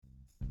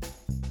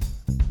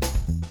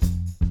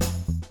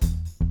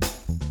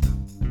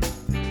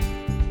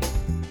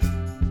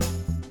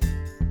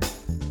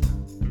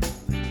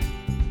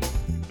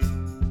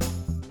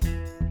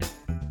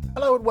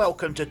Hello and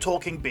welcome to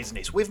Talking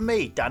Business with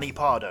me, Danny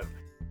Pardo.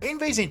 In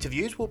these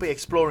interviews, we'll be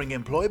exploring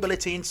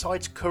employability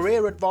insights,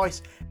 career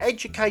advice,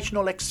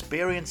 educational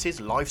experiences,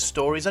 life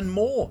stories, and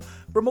more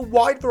from a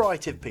wide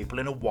variety of people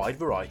in a wide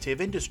variety of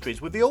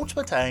industries, with the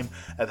ultimate aim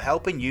of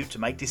helping you to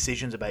make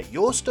decisions about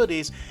your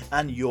studies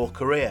and your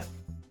career.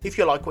 If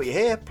you like what you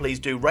hear, please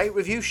do rate,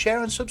 review,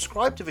 share, and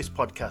subscribe to this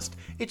podcast.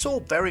 It's all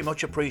very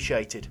much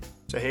appreciated.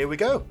 So here we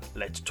go.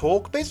 Let's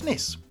talk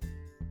business.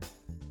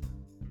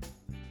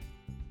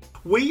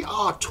 We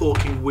are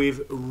talking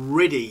with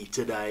Riddy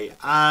today,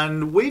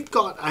 and we've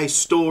got a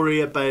story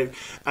about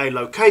a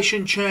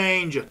location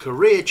change, a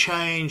career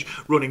change,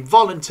 running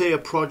volunteer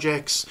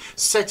projects,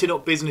 setting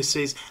up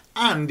businesses,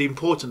 and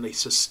importantly,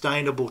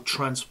 sustainable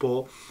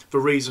transport, the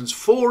reasons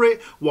for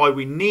it, why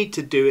we need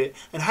to do it,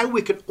 and how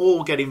we can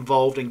all get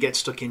involved and get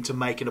stuck into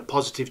making a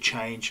positive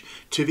change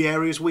to the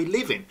areas we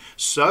live in.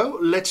 So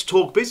let's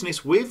talk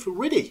business with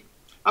Riddy.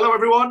 Hello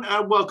everyone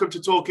and welcome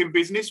to Talking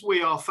Business.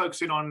 We are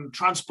focusing on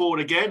transport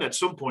again at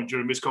some point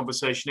during this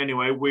conversation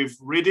anyway with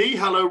Riddy.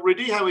 Hello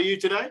Riddy, how are you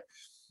today?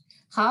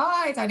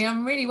 Hi Danny,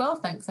 I'm really well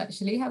thanks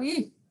actually. How are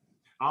you?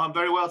 I'm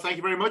very well, thank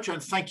you very much,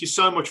 and thank you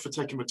so much for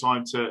taking the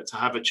time to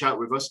have a chat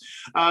with us.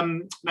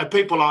 Now,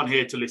 people aren't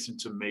here to listen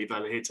to me,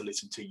 they're here to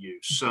listen to you.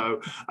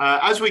 So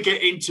as we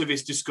get into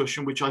this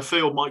discussion, which I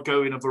feel might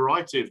go in a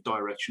variety of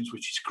directions,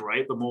 which is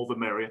great, the more the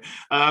merrier,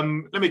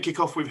 let me kick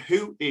off with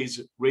who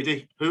is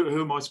Riddy? Who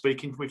am I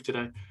speaking with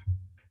today?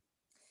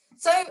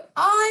 So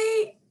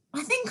I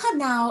think I'm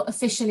now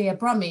officially a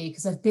Brummie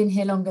because I've been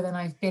here longer than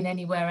I've been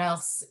anywhere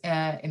else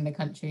in the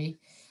country.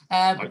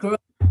 Grew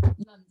up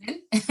in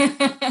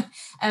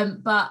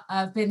London, but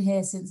I've been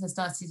here since I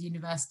started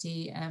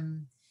university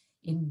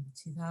in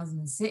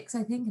 2006,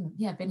 I think. And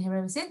yeah, I've been here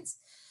ever since.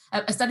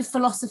 I studied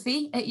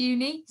philosophy at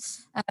uni,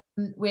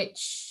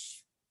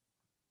 which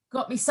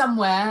got me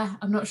somewhere.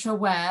 I'm not sure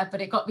where,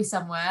 but it got me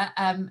somewhere.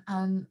 And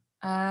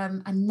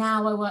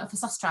now I work for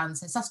Sustrans.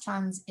 So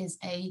Sustrans is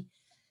a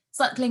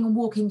cycling and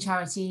walking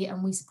charity,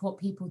 and we support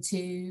people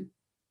to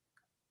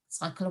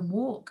cycle and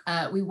walk.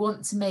 We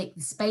want to make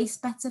the space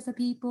better for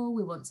people.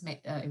 We want to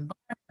make the environment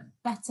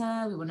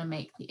better. We want to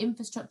make the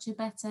infrastructure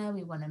better.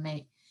 We want to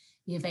make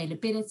the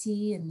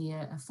availability and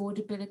the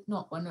affordability,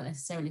 not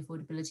necessarily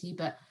affordability,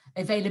 but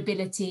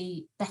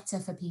availability better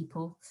for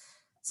people.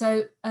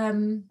 So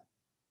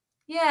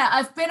yeah,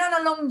 I've been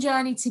on a long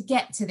journey to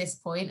get to this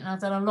point, and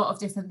I've done a lot of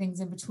different things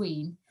in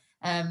between.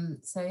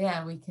 So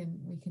yeah, we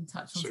can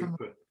touch on some of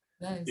those.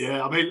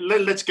 Yeah, I mean,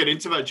 let's get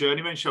into that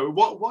journey, then, shall we?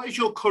 What is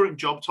your current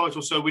job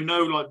title? So we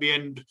know like the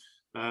end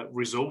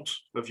result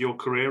of your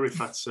career, if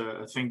that's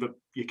a thing that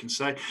you can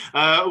say.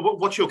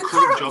 What's your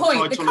current job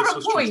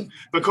title?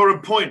 The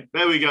current point.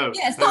 There we go.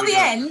 Yeah, it's not the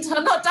end.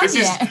 I'm not done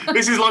yet.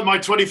 This is like my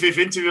 25th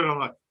interview, and I'm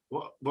like,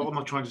 what am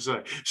I trying to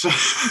say? So.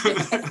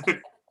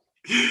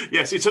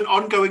 Yes, it's an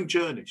ongoing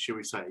journey, shall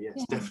we say?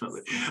 Yes,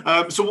 definitely.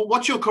 So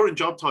what's your current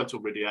job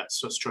title really at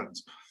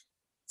Sustrans?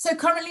 So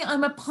currently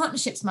I'm a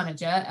partnerships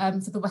manager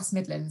for the West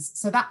Midlands.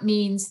 So that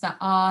means that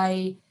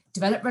I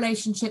develop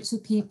relationships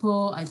with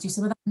people. I do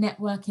some of that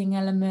networking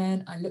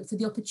element. I look for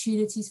the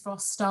opportunities for our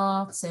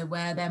staff. So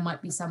where there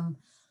might be some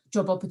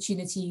job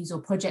opportunities or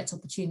project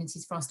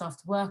opportunities for our staff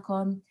to work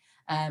on.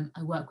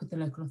 I work with the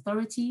local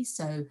authorities.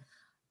 So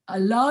a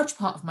large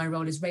part of my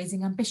role is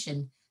raising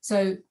ambition.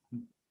 So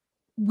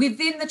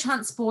within the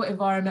transport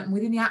environment, and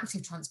within the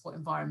active transport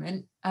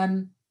environment,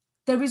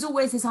 there is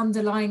always this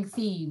underlying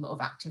theme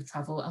of active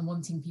travel and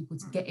wanting people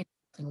to get in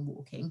and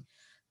walking.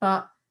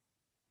 But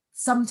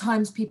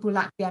sometimes people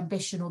lack the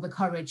ambition or the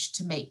courage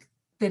to make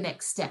the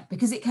next step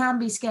because it can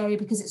be scary,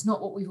 because it's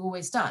not what we've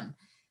always done.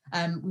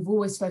 We've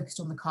always focused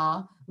on the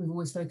car. We've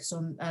always focused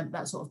on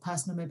that sort of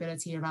personal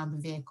mobility around the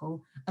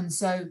vehicle. And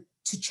so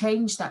to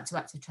change that to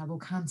active travel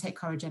can take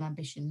courage and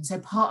ambition. So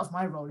part of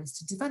my role is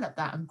to develop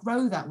that and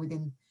grow that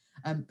within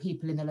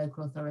people in the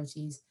local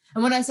authorities.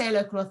 And when I say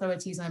local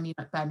authorities, I mean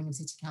like Birmingham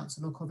City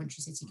Council or Coventry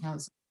City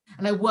Council.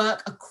 And I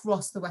work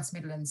across the West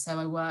Midlands. So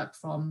I work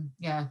from,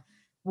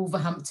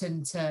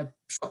 Wolverhampton to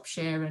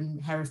Shropshire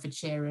and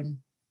Herefordshire and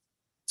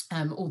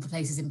all the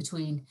places in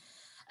between.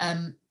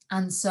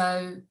 And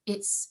so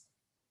it's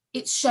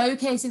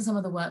showcasing some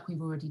of the work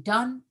we've already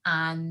done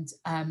and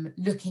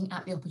looking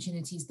at the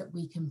opportunities that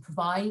we can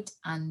provide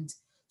and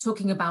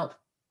talking about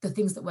the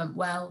things that went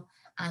well,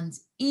 and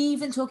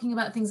even talking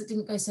about things that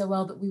didn't go so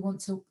well that we want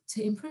to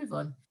improve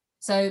on.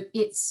 So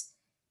it's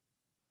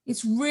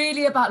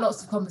really about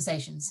lots of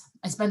conversations.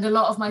 I spend a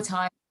lot of my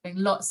time having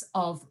lots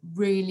of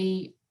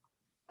really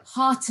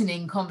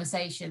heartening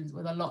conversations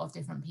with a lot of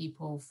different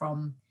people,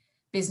 from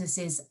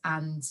businesses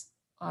and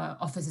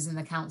officers in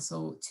the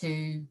council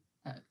to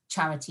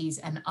charities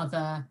and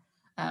other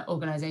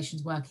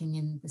organisations working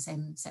in the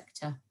same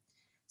sector.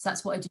 So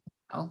that's what I do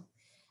now.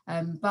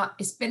 But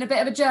it's been a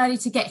bit of a journey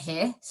to get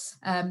here.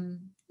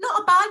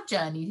 Not a bad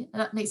journey,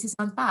 that makes it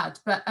sound bad,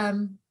 but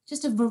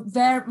just a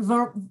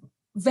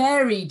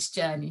varied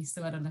journey,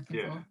 so what I'm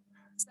looking for.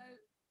 So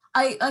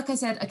like I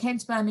said, I came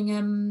to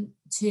Birmingham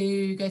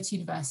to go to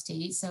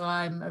university. So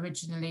I'm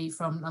originally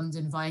from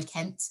London via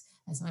Kent,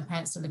 So my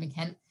parents still live in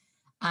Kent,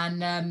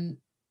 and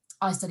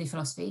I studied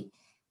philosophy.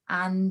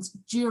 And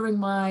during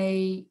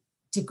my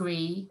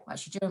degree,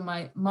 actually during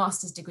my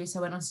master's degree, so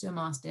I went on to do a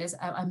master's,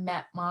 I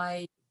met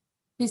my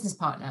business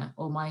partner,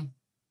 or my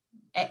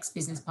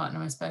ex-business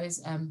partner, I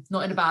suppose,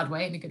 not in a bad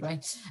way, in a good way.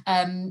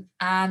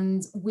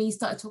 And we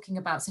started talking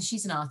about, so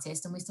she's an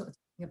artist, and we started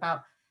talking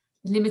about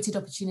the limited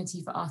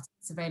opportunity for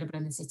artists available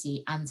in the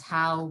city, and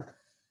how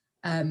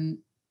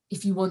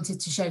if you wanted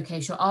to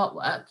showcase your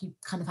artwork, you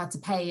kind of had to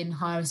pay and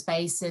hire a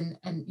space, and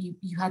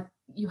you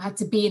had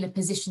to be in a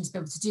position to be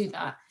able to do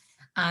that.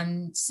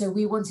 And so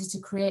we wanted to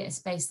create a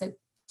space that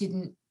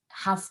didn't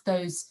have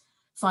those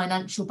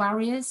financial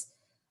barriers.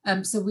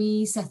 So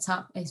we set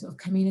up a sort of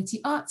community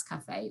arts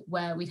cafe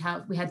where we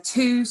had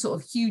two sort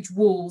of huge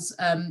walls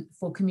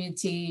for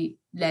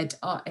community-led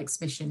art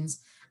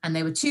exhibitions, and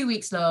they were 2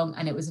 weeks long,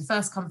 and it was a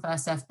first come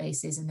first served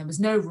basis, and there was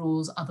no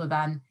rules other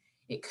than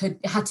it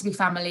had to be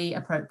family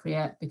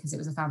appropriate because it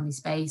was a family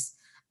space,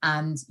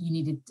 and you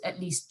needed at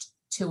least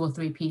 2 or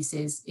 3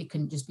 pieces. It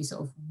couldn't just be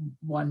sort of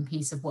one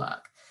piece of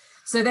work.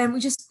 So then we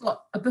just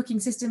got a booking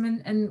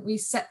system, and we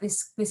set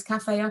this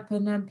cafe up,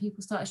 and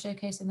people started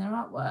showcasing their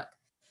artwork.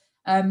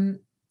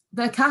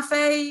 The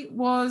cafe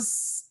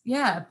was,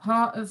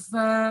 part of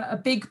a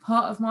big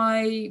part of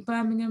my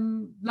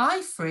Birmingham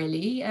life,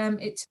 really.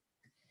 It took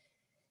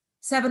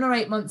 7 or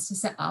 8 months to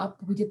set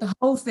up. We did the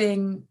whole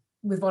thing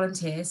with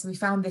volunteers. So we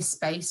found this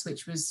space,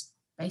 which was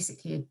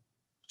basically a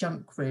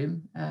junk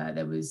room.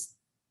 There was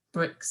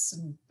bricks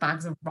and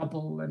bags of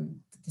rubble, and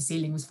the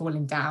ceiling was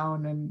falling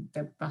down, and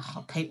the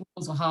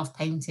walls were half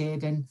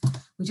painted, and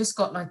we just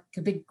got like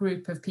a big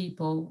group of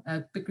people,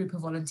 a big group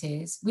of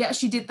volunteers. We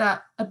actually did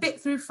that a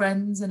bit through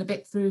friends and a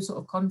bit through sort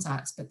of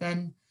contacts, but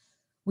then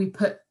we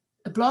put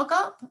a blog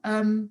up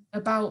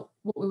about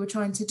what we were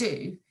trying to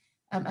do,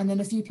 and then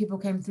a few people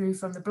came through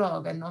from the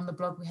blog, and on the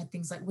blog we had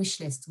things like wish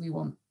list. We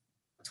want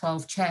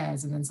 12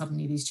 chairs, and then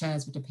suddenly these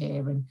chairs would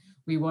appear, and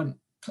we want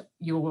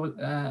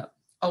your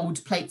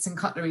old plates and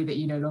cutlery that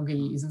you no longer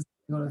use, and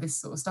all of this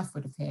sort of stuff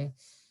would appear.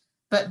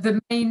 But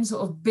the main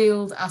sort of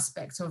build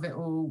aspect of it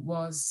all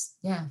was,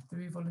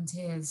 through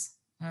volunteers.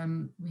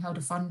 We held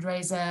a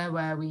fundraiser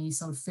where we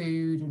sold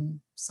food and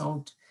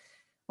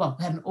we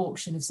had an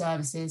auction of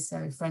services.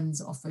 So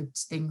friends offered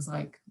things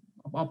like,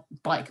 our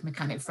bike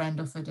mechanic friend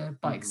offered a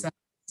bike service,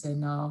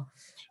 and our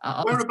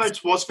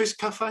whereabouts was this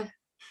cafe?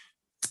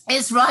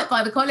 It's right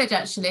by the college,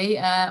 actually,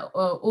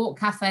 Orc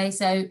Cafe.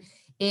 So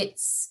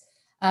it's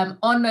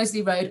on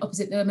Moseley Road,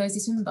 opposite the Moseley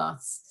Swimming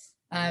Baths.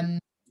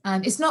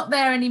 And it's not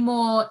there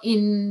anymore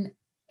in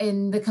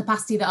the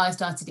capacity that I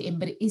started it in,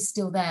 but it is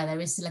still there.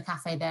 There is still a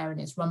cafe there, and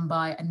it's run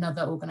by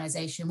another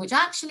organisation, which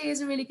actually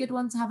is a really good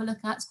one to have a look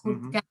at. It's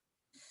called The Gap,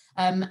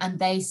 and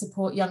they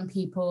support young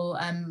people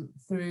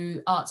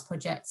through arts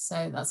projects.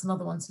 So that's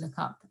another one to look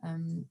up.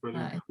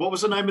 What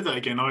was the name of that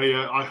again?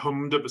 I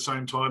hummed at the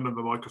same time, and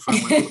the microphone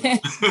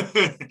went.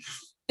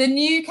 The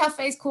new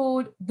cafe is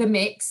called The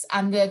Mix,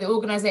 and the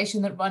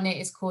organisation that run it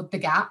is called The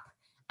Gap.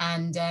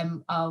 And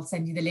I'll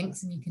send you the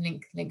links, and you can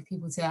link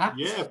people to that.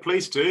 Yeah,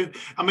 please do.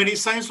 I mean, it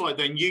sounds like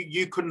then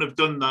you couldn't have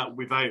done that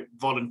without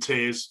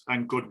volunteers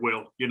and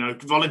goodwill. You know,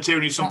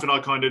 volunteering is something I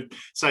kind of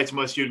say to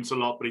my students a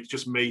lot, but it's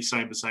just me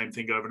saying the same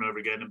thing over and over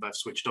again, and they've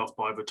switched off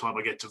by the time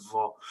I get to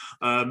VO.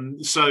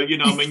 So, you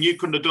know, I mean, you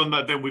couldn't have done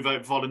that then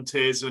without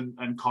volunteers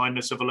and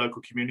kindness of a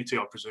local community,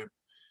 I presume.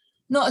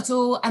 Not at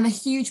all. And a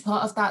huge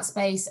part of that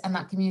space and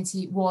that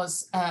community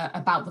was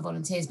about the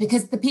volunteers,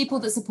 because the people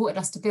that supported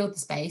us to build the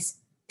space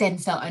then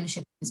felt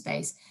ownership of the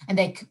space, and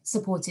they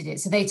supported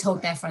it. So they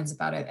told their friends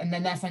about it, and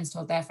then their friends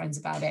told their friends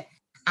about it.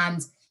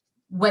 And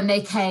when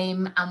they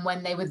came and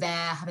when they were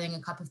there having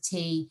a cup of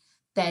tea,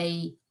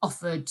 they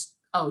offered,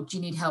 do you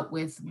need help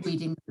with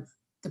weeding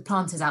the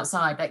planters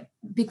outside? Like,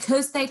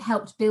 because they'd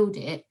helped build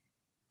it,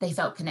 they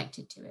felt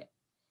connected to it.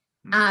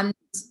 And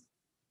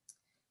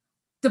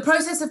the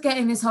process of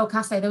getting this whole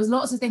cafe, there was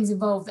lots of things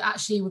involved that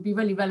actually would be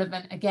really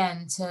relevant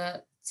again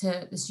to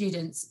the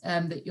students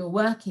that you're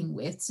working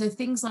with. So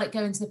things like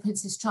going to the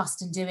Prince's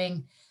Trust and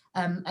doing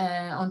an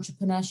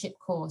entrepreneurship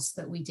course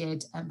that we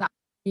did, and that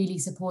really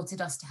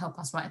supported us to help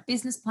us write a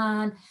business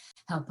plan,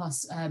 help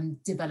us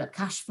develop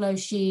cash flow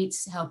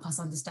sheets, help us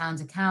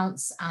understand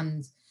accounts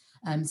and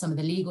some of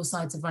the legal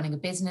sides of running a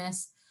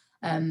business.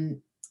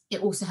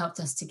 It also helped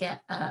us to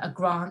get a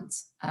grant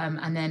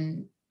and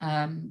then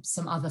do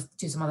some other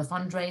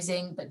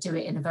fundraising, but do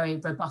it in a very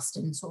robust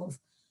and sort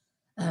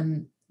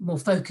of more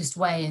focused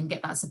way, and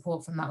get that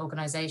support from that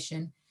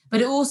organisation.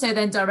 But it also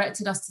then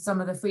directed us to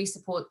some of the free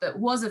support that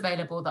was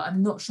available, that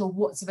I'm not sure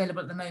what's available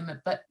at the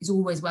moment, but is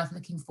always worth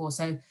looking for.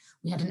 So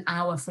we had an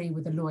hour free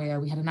with a lawyer,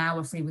 we had an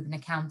hour free with an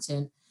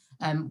accountant.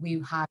 We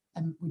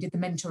did the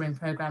mentoring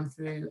programme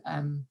through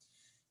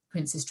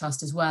Prince's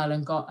Trust as well,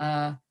 and got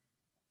a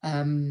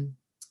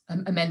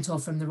mentor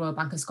from the Royal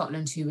Bank of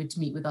Scotland who would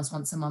meet with us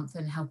once a month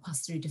and help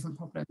us through different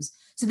problems.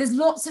 So there's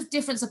lots of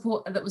different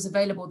support that was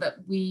available that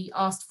we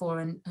asked for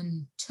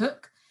and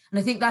took. And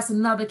I think that's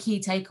another key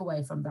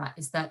takeaway from that,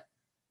 is that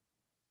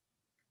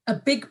a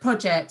big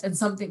project and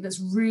something that's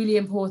really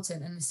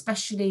important, and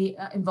especially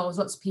involves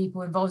lots of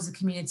people, involves the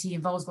community,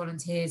 involves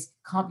volunteers,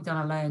 can't be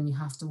done alone. You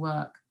have to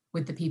work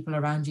with the people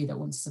around you that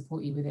want to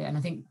support you with it. And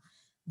I think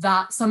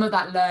that some of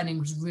that learning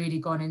has really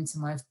gone into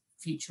my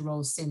future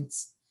roles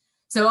since.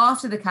 So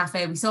after the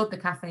cafe, we sold the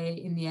cafe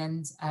in the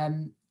end,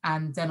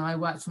 and then I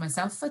worked for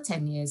myself for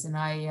 10 years, and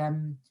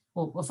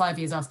or 5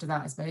 years after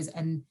that, I suppose,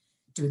 and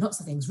doing lots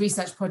of things,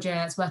 research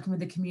projects, working with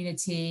the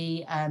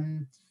community,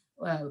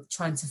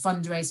 trying to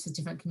fundraise for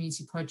different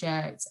community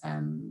projects,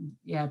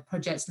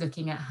 projects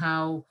looking at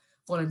how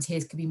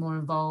volunteers could be more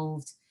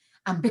involved.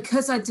 And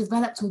because I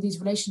developed all these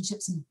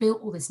relationships and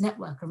built all this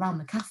network around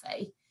the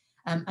cafe,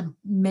 and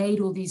made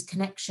all these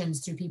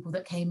connections through people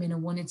that came in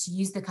and wanted to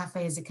use the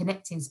cafe as a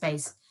connecting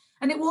space.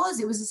 And it was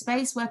a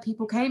space where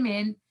people came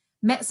in,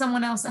 met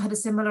someone else that had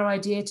a similar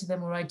idea to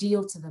them or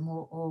ideal to them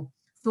or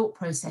thought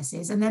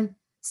processes, and then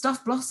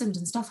stuff blossomed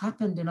and stuff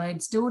happened. And I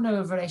still know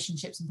of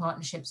relationships and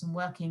partnerships and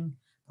working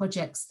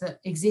projects that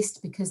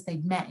exist because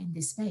they'd met in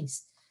this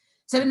space.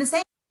 So in the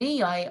same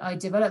way, I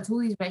developed all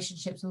these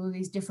relationships, all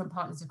these different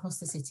partners across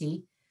the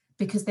city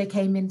because they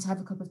came in to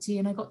have a cup of tea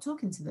and I got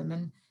talking to them.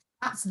 And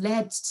that's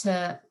led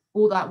to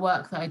all that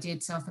work that I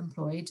did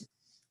self-employed.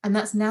 And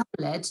that's now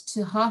led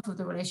to half of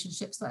the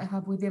relationships that I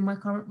have within my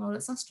current role at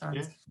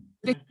Sustrans.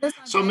 Yeah.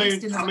 So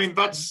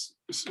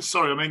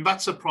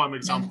that's a prime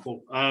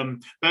example.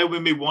 Bear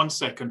with me 1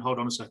 second. Hold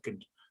on a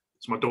second.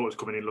 So my daughter's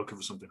coming in looking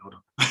for something. Hold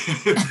on.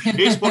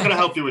 Here's what can I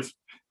help you with?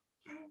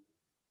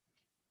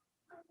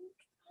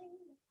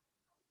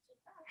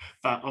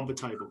 That on the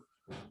table.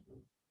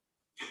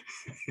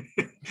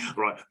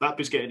 Right, that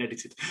bit's getting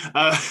edited.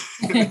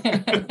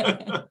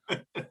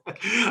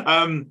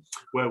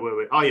 Where were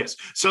we? Oh yes.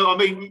 So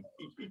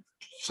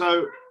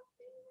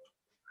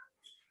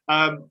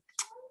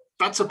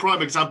that's a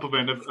prime example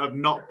then of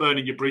not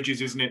burning your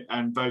bridges, isn't it?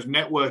 And those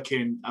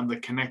networking and the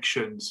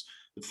connections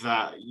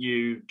that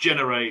you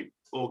generate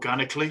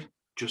organically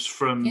just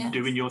from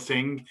doing your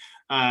thing,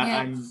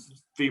 and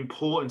the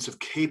importance of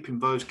keeping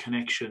those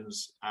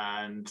connections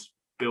and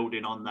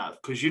building on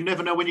that, because you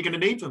never know when you're going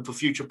to need them for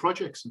future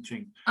projects and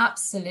things.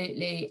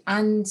 Absolutely.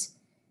 And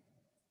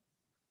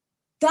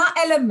that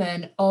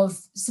element of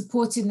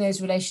supporting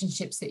those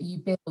relationships that you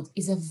build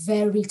is a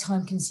very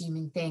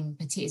time-consuming thing,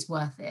 but it is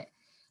worth it.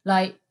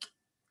 Like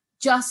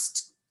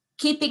just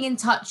keeping in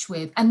touch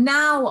with, and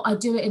now I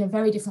do it in a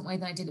very different way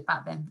than I did it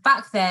back then.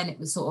 Back then it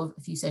was sort of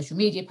a few social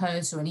media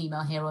posts or an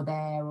email here or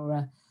there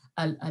or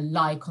a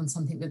like on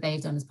something that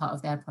they've done as part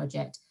of their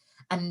project.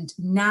 And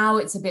now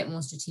it's a bit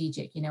more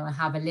strategic. You know, I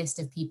have a list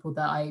of people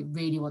that I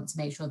really want to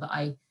make sure that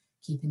I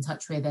keep in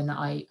touch with, and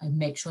I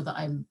make sure that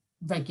I'm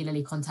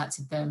regularly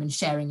contacting them and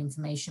sharing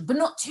information, but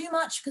not too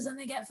much because then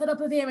they get fed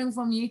up of hearing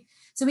from you.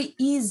 So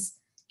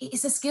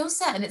it's a skill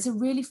set and it's a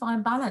really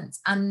fine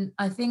balance. And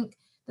I think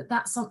that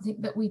that's something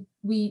that we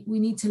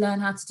need to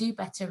learn how to do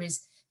better,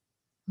 is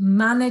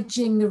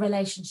managing the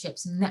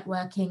relationships and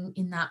networking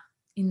in that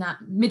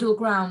middle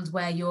ground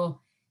where you're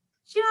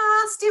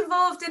just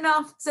involved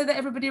enough so that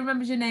everybody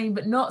remembers your name,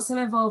 but not so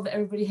involved that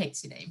everybody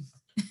hates your name.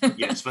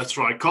 Yes, that's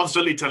right.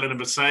 Constantly telling them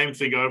the same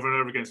thing over and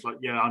over again. It's like,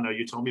 yeah, I know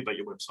you told me about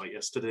your website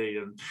yesterday,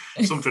 and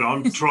something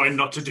I'm trying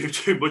not to do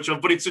too much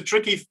of. But it's a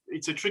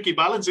tricky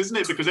balance, isn't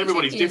it? Because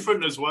everybody's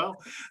different as well.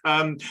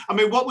 I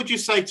mean, what would you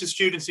say to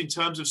students in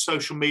terms of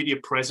social media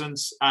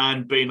presence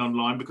and being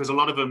online? Because a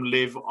lot of them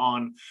live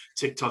on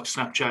TikTok,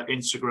 Snapchat,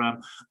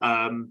 Instagram,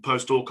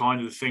 post all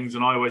kinds of things.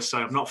 And I always say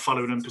I'm not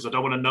following them because I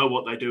don't want to know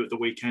what they do at the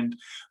weekend.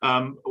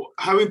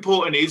 How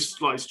important is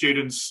like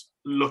students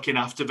looking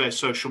after their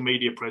social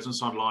media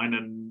presence online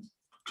and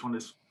kind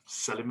of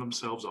selling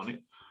themselves on it?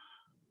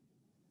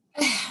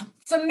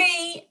 For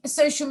me,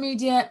 social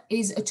media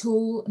is a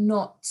tool,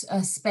 not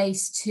a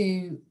space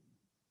to,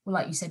 well,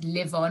 like you said,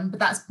 live on,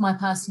 but that's my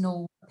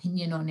personal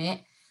opinion on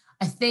it.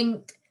 I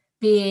think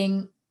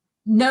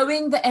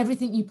knowing that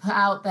everything you put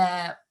out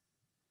there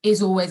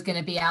is always going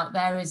to be out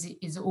there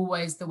is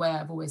always the way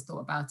I've always thought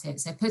about it.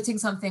 So putting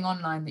something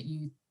online that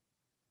you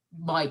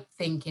might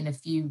think in a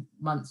few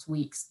months,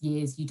 weeks,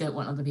 years, you don't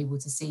want other people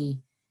to see,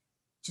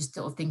 just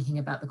sort of thinking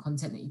about the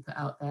content that you put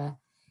out there.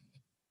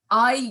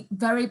 I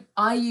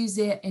use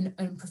it in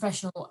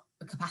professional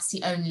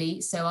capacity only.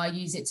 So I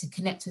use it to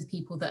connect with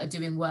people that are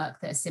doing work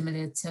that are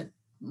similar to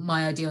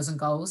my ideals and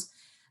goals.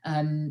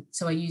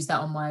 So I use that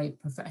on my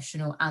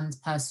professional and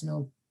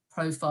personal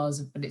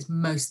profiles, but it's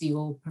mostly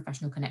all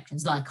professional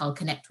connections. Like I'll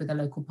connect with a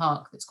local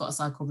park that's got a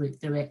cycle route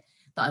through it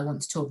that I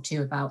want to talk to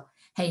about,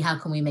 hey, how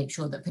can we make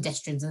sure that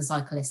pedestrians and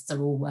cyclists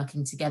are all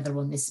working together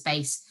on this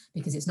space,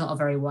 because it's not a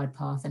very wide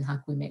path, and how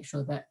can we make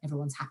sure that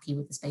everyone's happy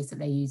with the space that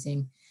they're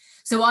using?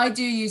 So I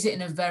do use it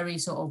in a very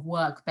sort of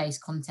work-based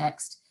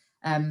context.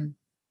 But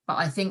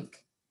I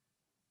think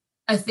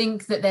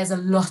that there's a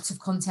lot of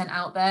content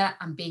out there,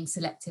 and being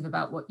selective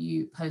about what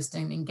you post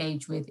and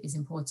engage with is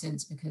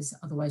important, because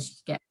otherwise you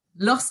could get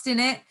lost in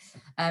it.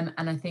 And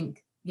I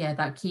think,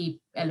 that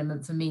key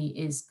element for me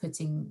is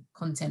putting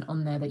content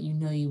on there that you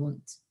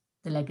want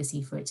the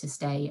legacy for it to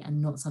stay,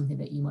 and not something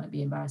that you might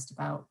be embarrassed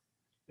about.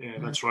 Yeah,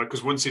 that's right.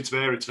 Because once it's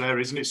there,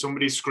 isn't it?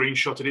 Somebody's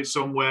screenshotted it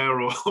somewhere,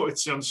 or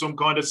it's on some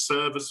kind of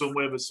server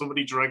somewhere that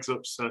somebody drags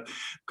up. So,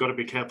 got to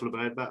be careful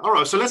about that. All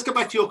right. So let's go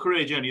back to your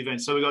career journey then.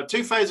 So we got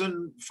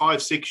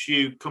 2005-6.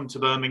 You come to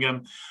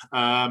Birmingham.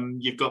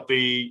 You've got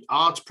the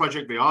arts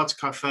project, the arts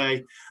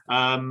cafe.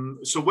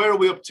 So where are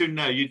we up to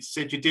now? You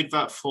said you did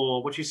that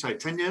for, what do you say,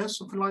 10 years,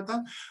 something like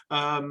that.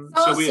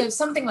 So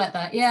something like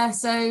that. Yeah.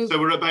 So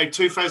we're about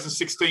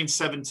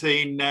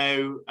 2016-17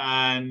 now,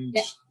 and.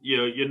 Yeah.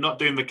 You're not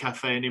doing the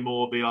cafe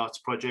anymore, the arts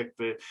project,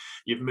 but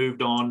you've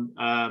moved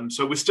on.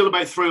 So we're still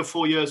about 3 or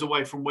 4 years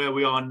away from where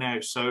we are now.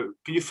 So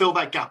can you fill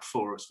that gap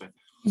for us then?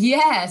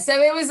 Yeah, so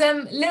it was a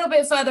little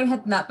bit further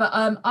ahead than that, but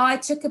I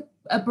took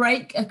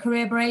a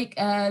career break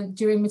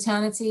during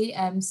maternity.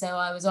 So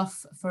I was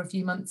off for a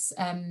few months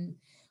when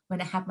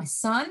I had my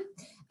son.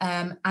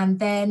 And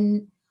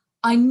then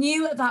I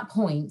knew at that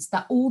point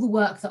that all the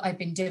work that I'd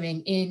been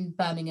doing in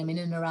Birmingham, in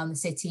and around the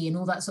city, and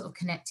all that sort of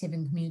connective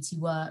and community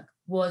work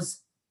was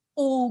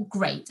all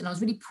great, and I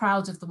was really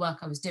proud of the work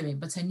I was doing,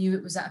 but I knew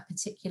it was at a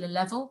particular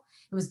level.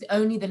 It was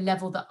only the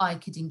level that I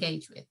could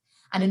engage with,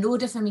 and in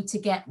order for me to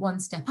get one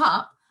step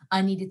up,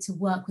 I needed to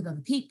work with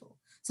other people.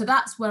 So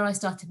that's where I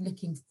started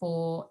looking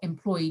for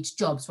employed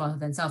jobs rather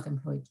than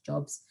self-employed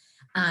jobs,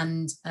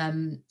 and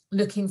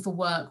looking for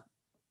work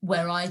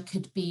where I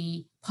could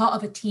be part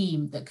of a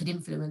team that could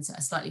influence at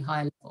a slightly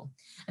higher level.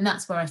 And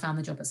that's where I found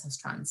the job at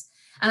Sustrans.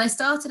 And I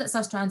started at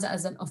Sustrans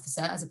as an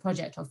officer, as a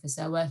project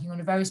officer, working on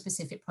a very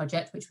specific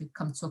project, which we've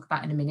come to talk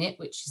about in a minute,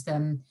 which is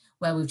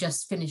where we've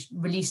just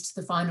released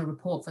the final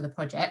report for the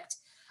project.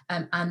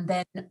 And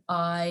then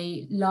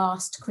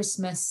last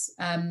Christmas,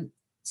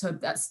 so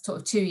that's sort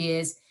of 2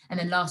 years. And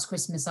then last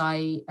Christmas,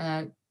 I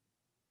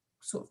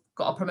sort of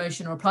got a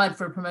promotion or applied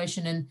for a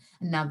promotion, and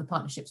now the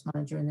partnerships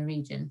manager in the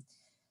region.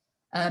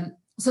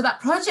 So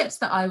that project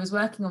that I was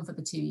working on for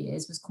the 2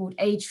 years was called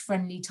Age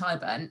Friendly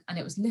Tyburn, and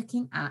it was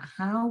looking at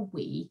how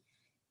we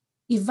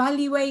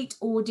evaluate,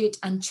 audit,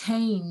 and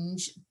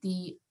change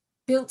the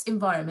built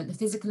environment, the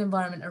physical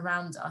environment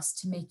around us,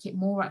 to make it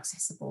more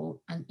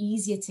accessible and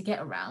easier to get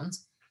around,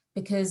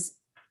 because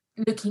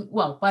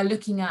by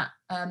looking at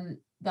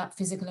that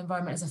physical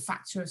environment as a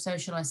factor of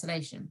social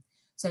isolation.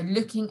 So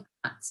looking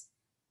at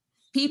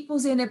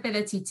people's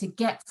inability to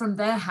get from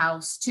their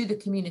house to the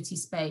community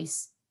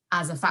space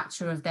as a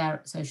factor of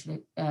their social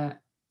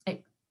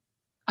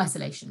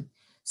isolation.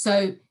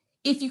 So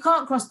if you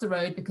can't cross the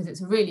road because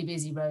it's a really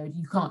busy road,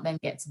 you can't then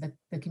get to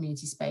the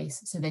community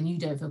space. So then you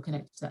don't feel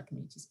connected to that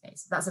community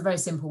space. That's a very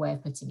simple way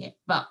of putting it.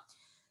 But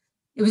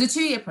it was a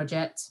 2-year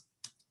project.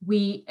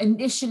 We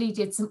initially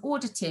did some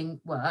auditing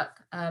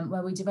work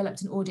where we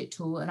developed an audit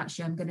tool. And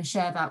actually, I'm going to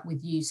share that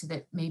with you so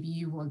that maybe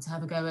you want to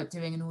have a go at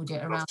doing an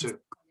audit around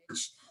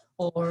college,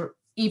 or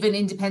even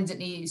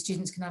independently,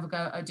 students can have a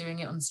go at doing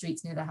it on the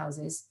streets near their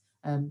houses.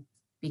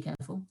 Be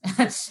careful.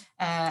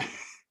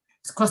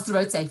 Cross the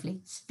road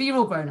safely. But you're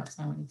all grown ups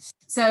now, aren't you?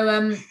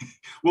 So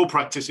we'll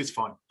practice, it's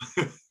fine.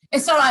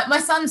 It's all right. My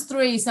son's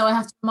 3, so I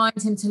have to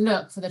remind him to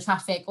look for the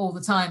traffic all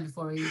the time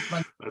before he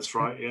runs. That's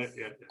right, yeah.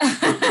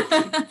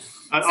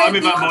 I'm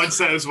in that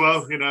mindset as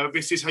well.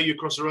 This is how you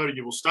cross the road, and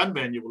you will stand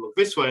there and you will look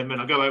this way. And then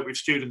I go out with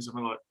students and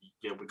I'm like,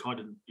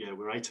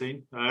 we're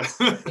 18.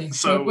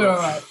 So we're all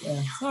right.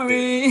 Yeah.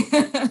 Sorry.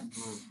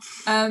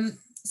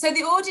 So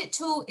the audit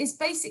tool is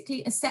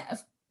basically a set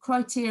of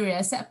criteria,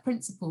 a set of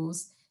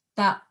principles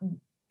that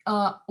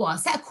are, a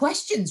set of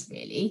questions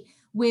really,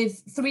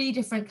 with 3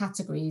 different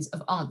categories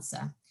of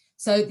answer.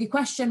 So the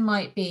question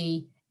might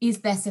be, is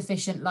there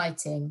sufficient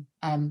lighting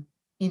in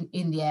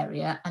the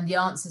area? And the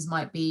answers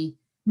might be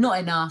not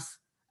enough,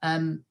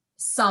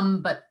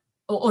 some but,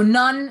 or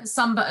none,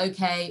 some but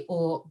okay,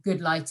 or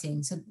good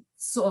lighting. So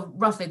sort of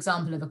rough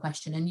example of a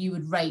question, and you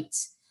would rate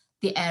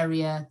the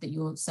area that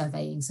you're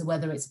surveying. So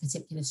whether it's a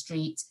particular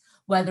street,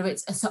 whether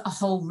it's a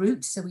whole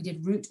route. So we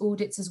did route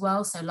audits as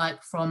well. So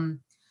like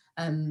from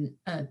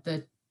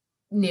the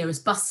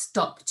nearest bus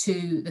stop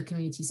to the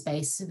community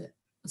space,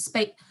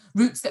 so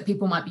routes that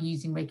people might be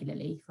using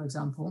regularly, for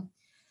example.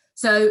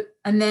 So,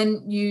 and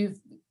then you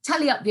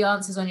tally up the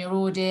answers on your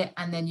audit,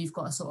 and then you've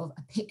got a sort of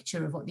a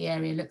picture of what the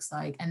area looks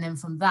like. And then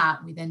from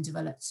that, we then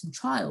developed some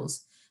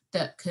trials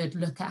that could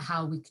look at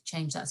how we could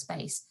change that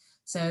space.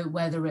 So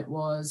whether it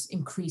was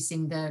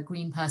increasing the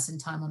green person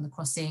time on the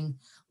crossing,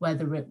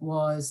 whether it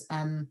was,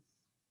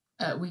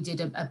 we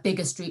did a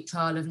bigger street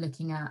trial of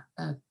looking at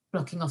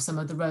blocking off some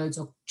of the roads,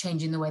 or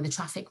changing the way the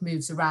traffic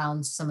moves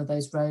around some of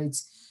those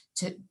roads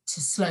to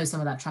slow some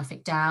of that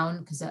traffic down,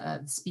 because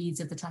the speeds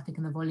of the traffic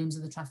and the volumes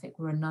of the traffic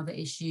were another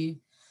issue.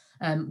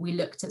 We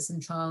looked at some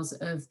trials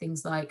of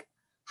things like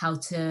how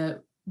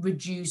to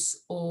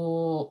reduce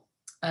or,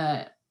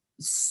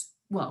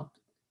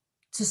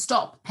 to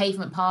stop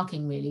pavement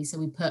parking really. So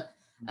we put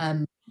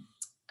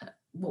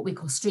what we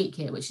call Street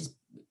Gear, which is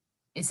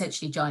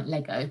essentially giant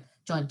Lego,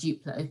 giant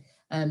Duplo,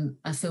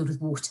 filled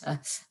with water,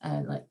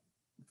 like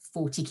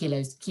 40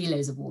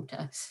 kilos of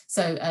water.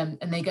 So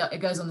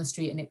it goes on the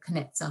street and it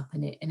connects up,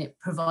 and it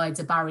provides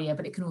a barrier,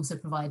 but it can also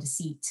provide a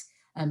seat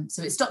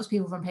So it stops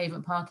people from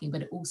pavement parking,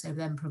 but it also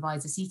then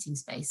provides a seating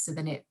space. So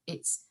then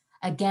it's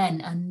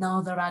again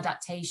another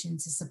adaptation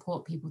to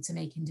support people to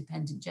make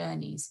independent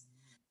journeys.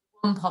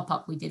 One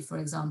pop-up we did, for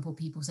example,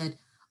 people said,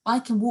 I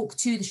can walk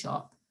to the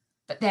shop,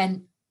 but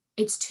then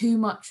it's too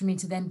much for me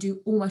to then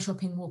do all my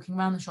shopping walking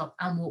around the shop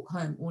and walk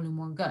home all in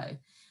one go.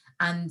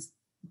 And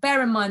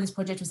bear in mind, this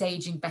project was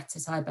aging better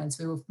Sideburn,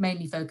 so we were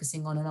mainly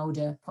focusing on an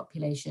older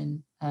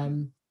population,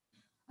 an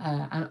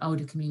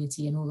older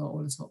community, and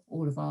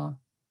all of our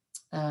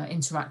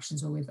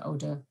interactions were with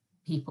older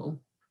people.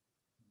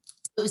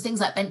 It was things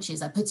like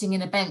benches, like putting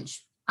in a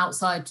bench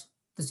outside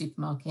the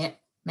supermarket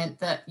meant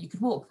that you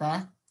could walk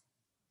there,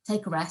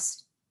 take a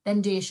rest,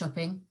 then do your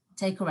shopping,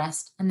 take a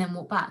rest, and then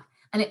walk back.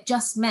 And it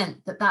just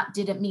meant that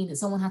didn't mean that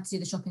someone had to do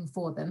the shopping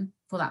for them,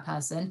 for that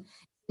person.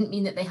 It didn't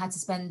mean that they had to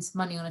spend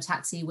money on a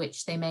taxi,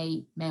 which they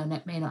may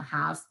or may not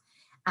have.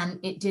 And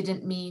it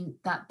didn't mean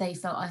that they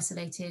felt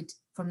isolated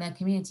from their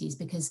communities,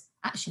 because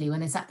actually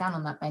when they sat down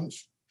on that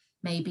bench,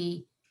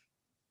 maybe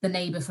the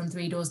neighbour from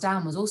 3 doors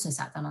down was also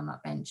sat down on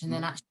that bench, and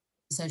then actually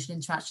the social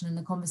interaction and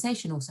the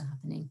conversation also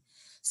happening.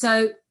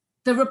 So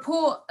the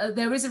report,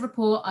 there is a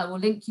report, I will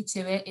link you to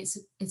it.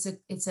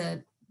 It's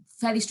a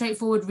fairly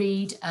straightforward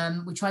read.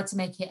 We tried to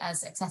make it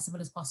as accessible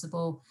as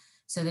possible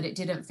so that it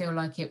didn't feel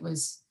like it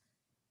was,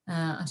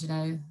 I don't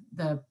know,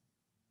 the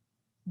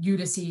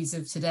Ulysses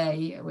of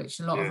today, which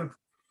a lot of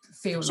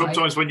feel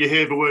sometimes when you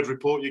hear the word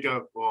report, you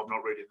go, well, I'm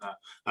not reading that.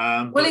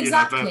 Well, but,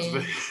 exactly.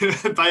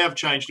 They have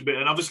changed a bit.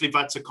 And obviously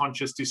that's a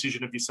conscious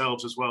decision of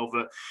yourselves as well,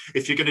 that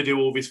if you're going to do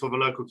all this for the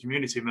local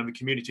community, then the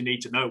community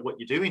need to know what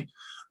you're doing.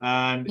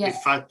 And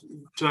if that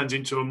turns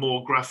into a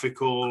more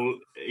graphical,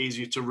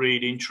 easier to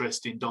read,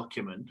 interesting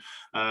document,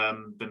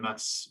 then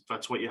that's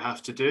what you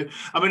have to do.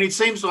 I mean, it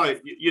seems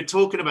like you're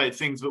talking about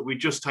things that we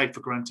just take for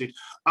granted.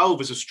 Oh,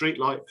 there's a street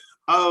light.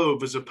 Oh,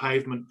 there's a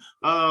pavement.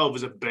 Oh,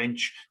 there's a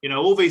bench.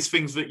 All these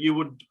things that you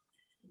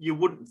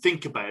wouldn't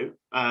think about,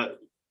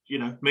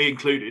 me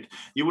included.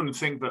 You wouldn't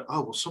think that,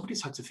 oh, well,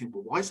 somebody's had to think,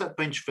 well, why is that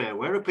bench there?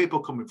 Where are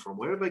people coming from?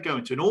 Where are they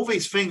going to? And all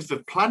these things,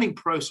 the planning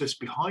process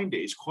behind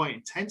it is quite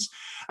intense.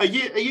 Are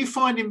you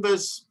finding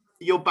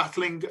you're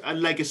battling a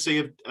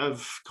legacy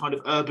of kind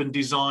of urban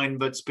design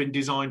that's been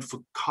designed for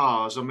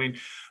cars? I mean,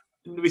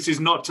 this is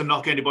not to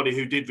knock anybody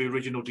who did the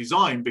original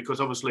design, because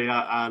obviously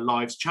our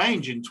lives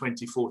change in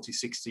 20, 40,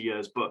 60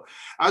 years. But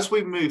as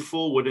we move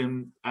forward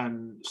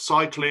and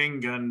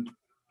cycling and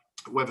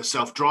whether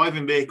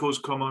self-driving vehicles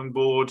come on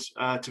board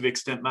to the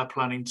extent they're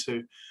planning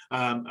to,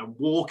 and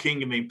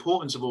walking and the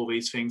importance of all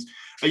these things,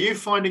 are you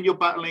finding you're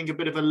battling a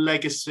bit of a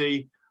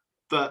legacy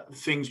that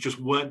things just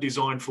weren't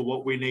designed for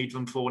what we need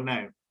them for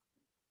now?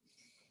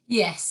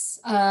 Yes.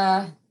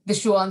 The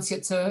short answer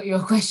to your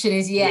question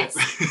is yes.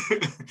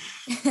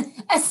 Yeah.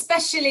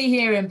 Especially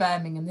here in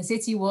Birmingham, the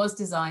city was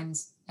designed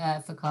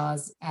for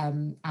cars,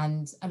 and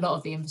a lot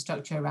of the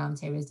infrastructure around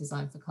here is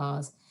designed for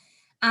cars.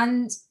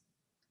 And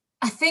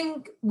I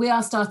think we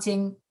as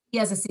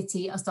a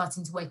city are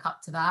starting to wake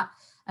up to that.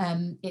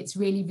 It's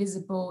really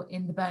visible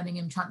in the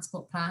Birmingham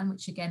Transport Plan,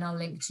 which again I'll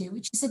link to,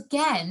 which is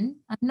again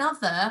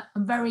another,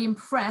 I'm very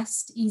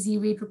impressed, easy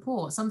read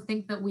report,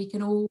 something that we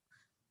can all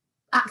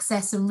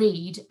access and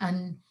read.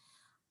 And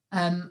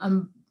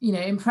I'm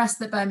impressed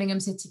that Birmingham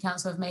City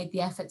Council have made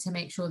the effort to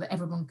make sure that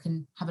everyone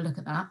can have a look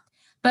at that.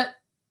 But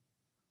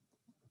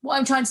what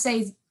I'm trying to say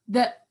is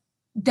that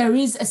there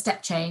is a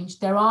step change.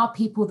 There are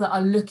people that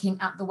are looking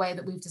at the way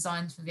that we've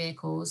designed for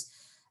vehicles,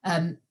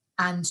 and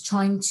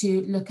trying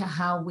to look at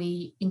how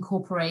we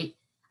incorporate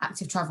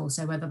active travel.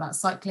 So whether that's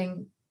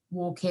cycling,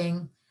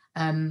 walking,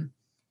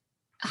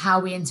 how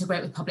we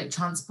integrate with public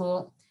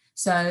transport.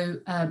 So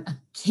a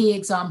key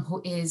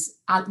example is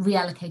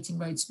reallocating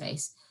road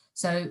space.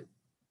 So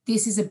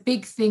this is a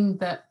big thing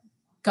that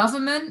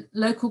government,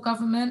 local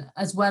government,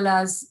 as well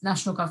as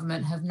national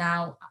government have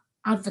now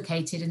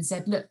advocated and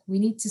said, look, we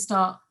need to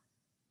start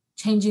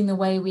changing the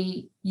way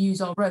we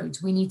use our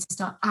roads. We need to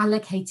start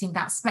allocating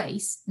that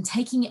space and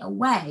taking it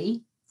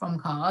away from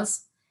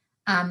cars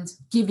and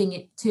giving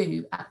it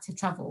to active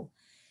travel.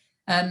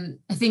 I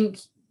think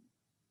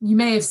you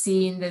may have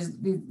seen there's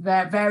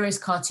various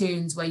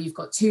cartoons where you've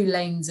got 2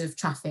 lanes of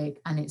traffic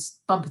and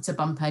it's bumper to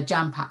bumper,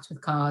 jam-packed with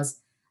cars.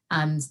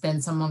 And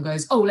then someone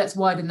goes, oh, let's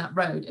widen that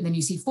road. And then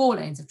you see 4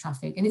 lanes of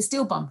traffic and it's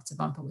still bumper to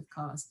bumper with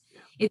cars.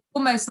 It's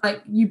almost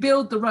like you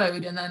build the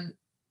road and then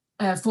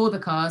for the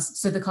cars,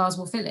 so the cars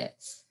will fill it.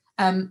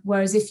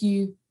 Whereas if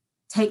you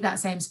take that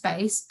same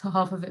space, put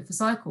half of it for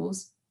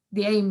cycles,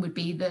 the aim would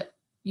be that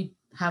you'd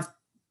have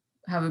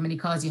however many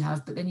cars you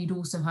have, but then you'd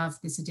also have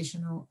this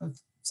additional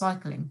of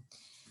cycling.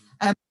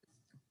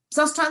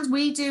 Sustrans,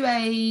 we do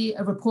a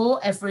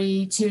report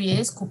every 2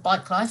 years called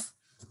Bike Life.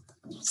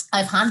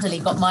 I've handily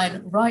got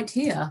mine right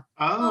here.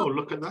 Oh,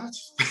 look at that.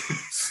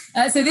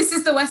 So this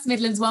is the West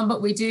Midlands one,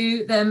 but we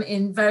do them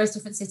in various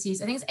different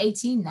cities. I think it's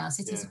 18 now,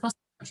 cities across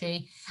the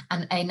country,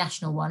 and a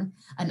national one.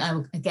 And I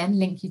will again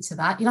link you to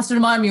that. You'll have to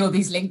remind me all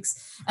these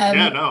links.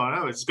 I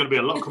know. It's going to be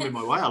a lot coming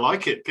my way. I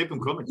like it. Keep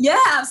them coming. Yeah,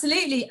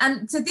 absolutely.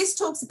 And so this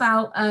talks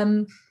about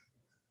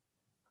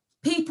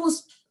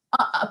people's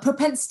a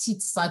propensity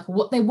to cycle,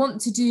 what they want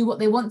to do, what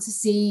they want to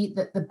see,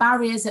 the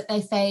barriers that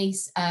they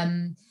face,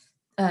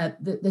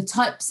 the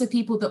types of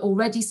people that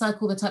already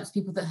cycle, the types of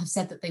people that have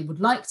said that they would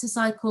like to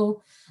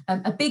cycle.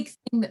 A big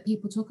thing that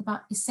people talk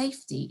about is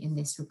safety in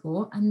this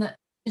report, and that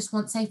just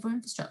want safer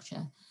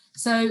infrastructure.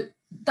 So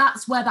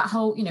that's where that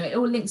whole, it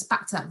all links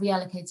back to that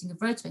reallocating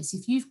of road space.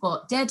 If you've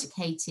got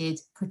dedicated,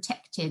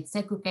 protected,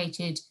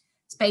 segregated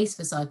space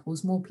for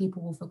cycles, more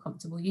people will feel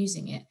comfortable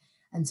using it.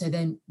 And so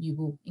then you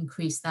will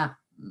increase that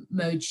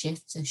mode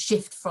shift, so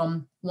shift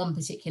from one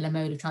particular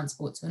mode of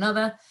transport to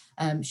another,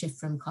 shift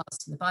from cars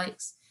to the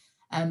bikes.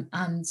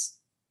 And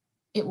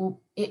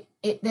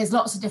there's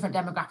lots of different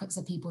demographics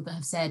of people that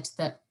have said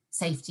that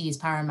safety is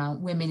paramount.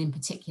 Women in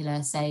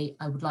particular say,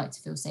 I would like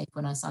to feel safe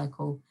when I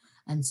cycle.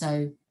 And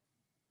so,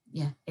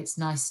 yeah, it's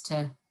nice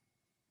to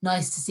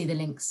see the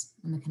links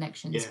and the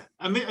connections. Yeah,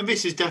 and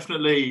this is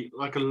definitely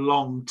like a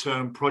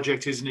long-term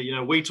project, isn't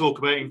it? We talk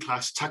about in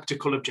class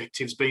tactical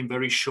objectives being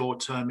very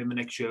short-term in the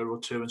next year or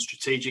two, and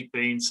strategic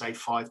being, say,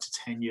 5 to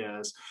 10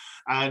 years.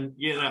 And,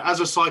 as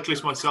a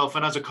cyclist myself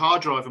and as a car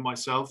driver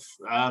myself,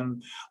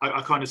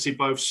 I kind of see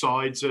both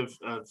sides of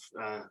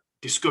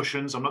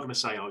discussions. I'm not going to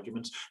say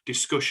arguments,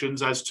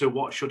 discussions as to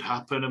what should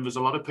happen. And there's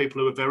a lot of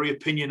people who are very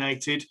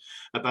opinionated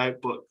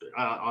about, but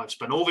I've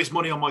spent all this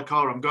money on my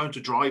car, I'm going to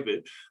drive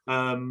it.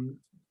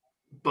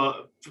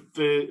 But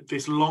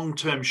this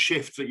long-term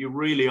shift that you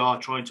really are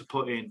trying to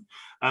put in,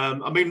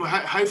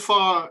 how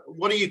far,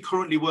 what are you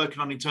currently working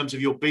on in terms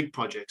of your big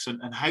projects,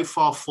 and how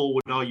far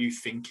forward are you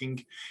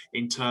thinking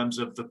in terms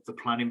of the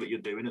planning that you're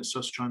doing at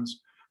Sustrans?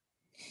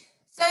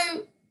 So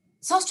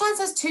Sustrans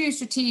has two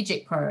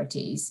strategic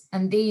priorities,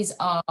 and these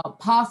are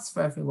paths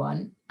for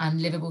everyone and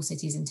livable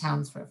cities and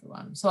towns for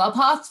everyone. So our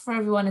paths for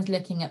everyone is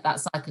looking at that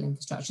cycle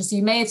infrastructure. So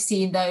you may have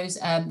seen those,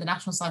 the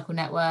National Cycle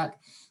Network,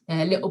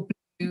 little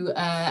blue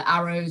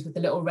arrows with the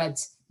little red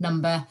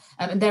number,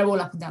 and they're all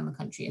up and down the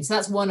country. And so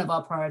that's one of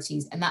our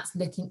priorities, and that's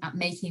looking at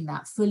making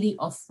that fully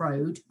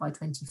off-road by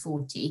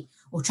 2040,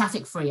 or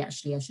traffic-free,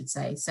 actually, I should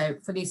say. So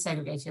fully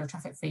segregated or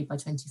traffic-free by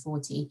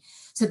 2040.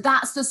 So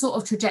that's the sort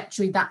of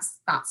trajectory that's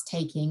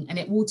taking, and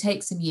it will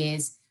take some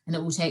years and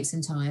it will take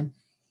some time.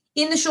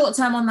 In the short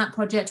term on that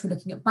project, we're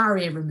looking at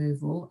barrier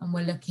removal, and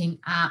we're looking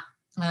at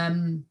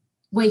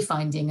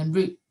wayfinding and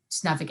route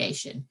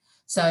navigation.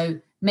 So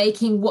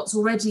making what's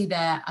already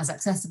there as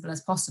accessible as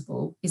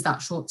possible is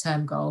that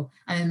short-term goal.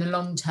 And in the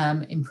long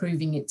term,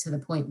 improving it to the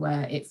point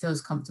where it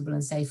feels comfortable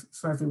and safe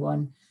for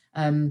everyone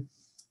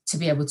to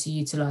be able to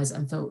utilise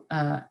and feel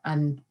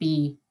and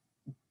be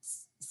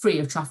free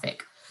of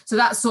traffic. So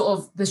that's sort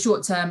of the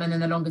short-term, and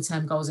then the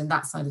longer-term goals in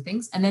that side of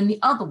things. And then the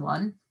other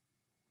one,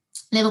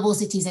 livable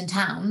cities and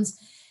towns,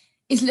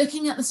 is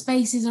looking at the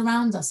spaces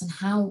around us and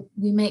how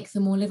we make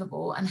them more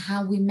livable, and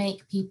how we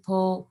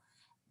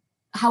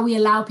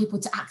allow people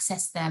to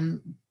access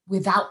them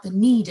without the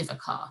need of a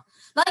car.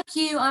 Like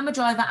you, I'm a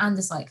driver and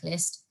a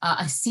cyclist.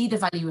 I see the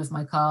value of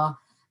my car,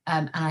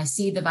 and I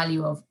see the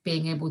value of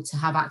being able to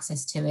have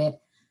access to it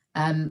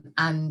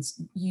and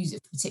use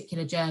it for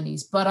particular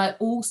journeys. But I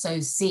also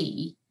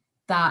see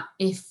that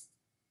if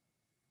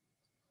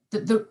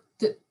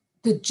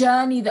the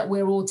journey that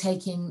we're all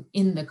taking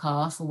in the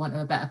car, for want of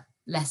a better,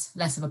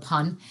 less of a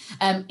pun,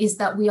 is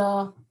that we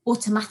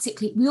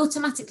automatically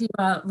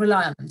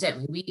rely on them, don't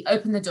we? We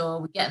open the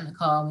door, we get in the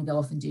car, and we go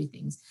off and do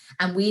things.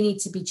 And we need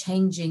to be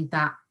changing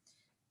that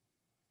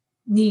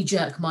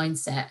knee-jerk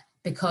mindset,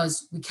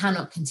 because we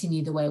cannot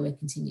continue the way we're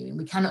continuing.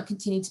 We cannot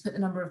continue to put the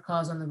number of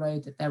cars on the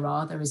road that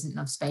there isn't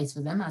enough space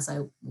for them, as I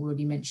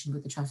already mentioned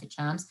with the traffic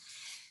jams.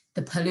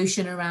 The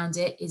pollution around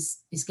it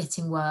is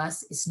getting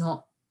worse. It's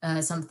not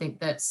something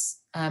that's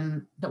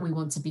that we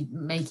want to be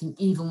making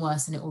even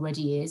worse than it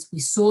already is. We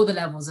saw the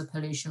levels of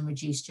pollution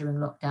reduced during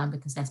lockdown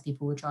because less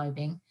people were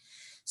driving.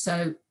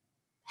 So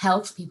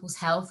people's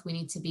health, we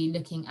need to be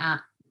looking at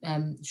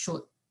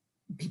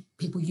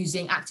people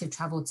using active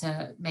travel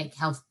to make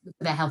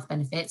their health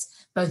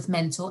benefits, both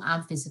mental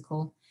and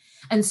physical.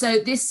 And so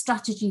this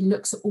strategy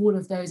looks at all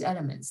of those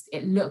elements.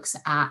 It looks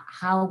at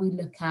how we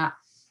look at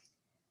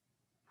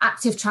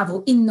active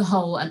travel in the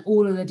whole and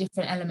all of the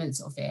different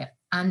elements of it.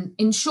 And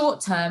in short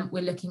term,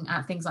 we're looking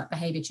at things like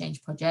behaviour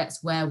change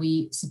projects, where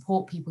we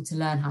support people to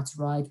learn how to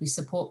ride. We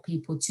support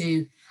people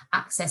to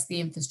access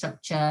the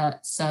infrastructure.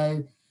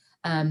 So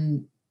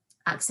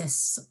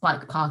access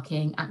bike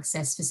parking,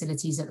 access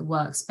facilities at the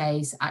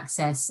workspace,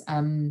 access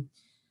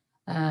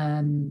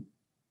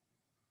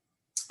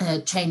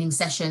training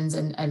sessions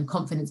and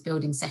confidence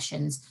building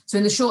sessions. So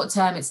in the short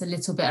term, it's a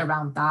little bit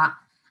around that.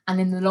 And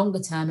in the longer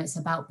term, it's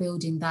about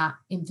building that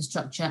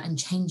infrastructure and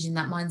changing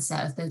that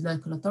mindset of those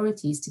local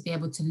authorities to be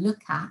able to look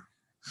at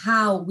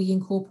how we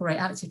incorporate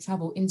active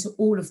travel into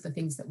all of the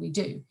things that we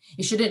do.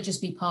 It shouldn't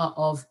just be part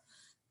of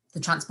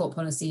the transport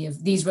policy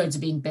of these roads are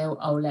being built,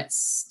 oh, let's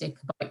stick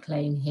a bike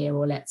lane here,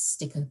 or let's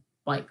stick a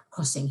bike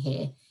crossing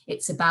here.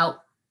 It's about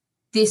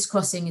this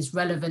crossing is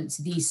relevant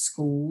to these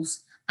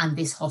schools and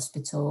this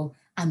hospital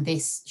and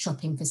this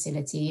shopping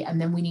facility. And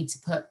then we need to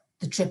put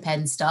the trip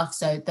end stuff,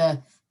 so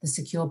the the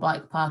secure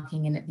bike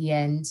parking in at the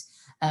end.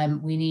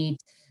 We need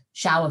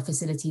shower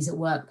facilities at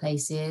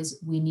workplaces.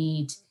 We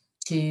need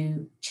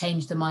to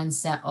change the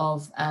mindset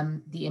of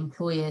the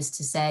employers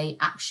to say,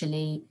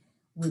 actually,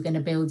 we're going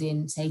to build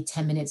in, say,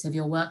 10 minutes of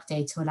your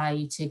workday to allow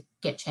you to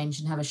get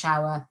changed and have a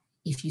shower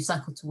if you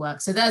cycle to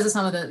work. So those are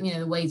some of the,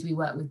 the ways we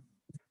work with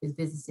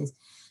businesses.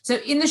 So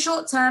in the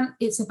short term,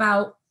 it's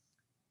about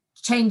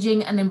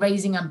changing and then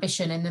raising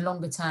ambition. In the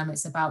longer term,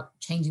 it's about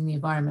changing the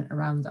environment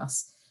around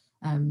us.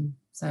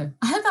 So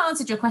I hope that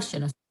answered your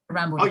question.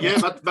 Oh yeah,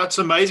 that's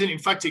amazing. In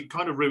fact, it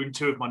kind of ruined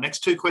two of my next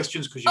two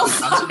questions because you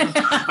just answered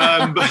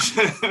them.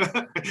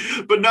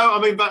 But no,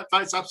 I mean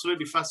that's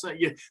absolutely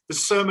fascinating. Yeah,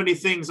 there's so many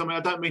things. I mean, I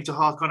don't mean to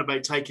hark on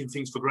about taking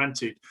things for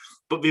granted,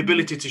 but the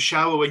ability to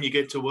shower when you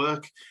get to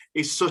work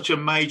is such a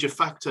major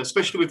factor,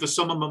 especially with the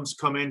summer months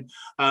coming.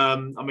 I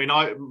mean,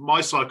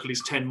 my cycle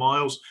is 10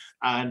 miles,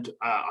 and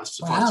I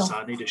suffice to say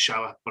I need a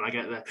shower when I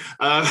get there.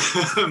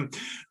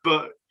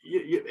 But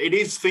it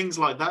is things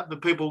like that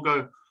people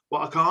go,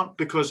 well, I can't,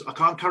 because I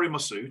can't carry my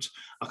suit.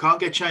 I can't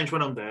get changed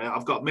when I'm there.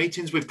 I've got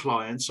meetings with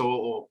clients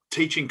or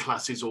teaching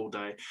classes all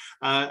day.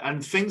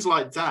 And things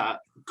like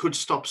that could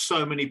stop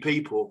so many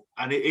people.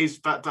 And it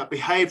is that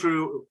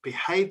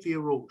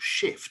behavioural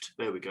shift,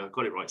 there we go,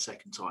 got it right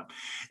second time,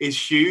 is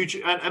huge.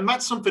 And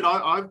that's something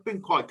I've been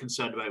quite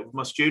concerned about with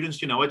my students.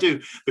 I do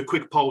the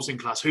quick polls in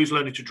class, who's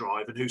learning to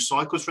drive and who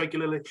cycles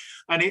regularly.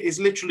 And it is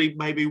literally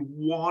maybe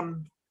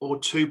 1 or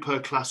 2 per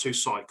class who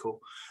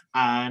cycle.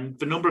 And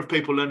the number of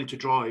people learning to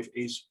drive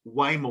is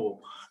way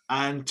more.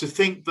 And to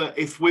think that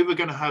if we were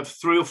going to have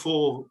 3 or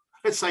 4,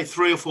 let's say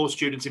 3 or 4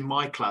 students in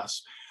my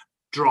class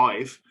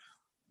drive,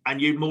 and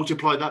you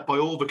multiply that by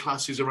all the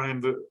classes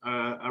around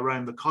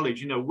the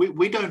college,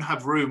 we don't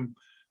have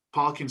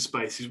parking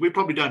spaces. We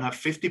probably don't have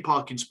 50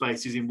 parking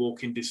spaces in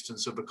walking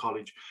distance of the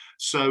college.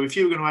 So if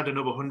you were going to add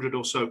another 100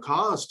 or so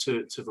cars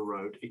to the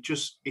road,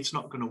 it's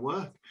not going to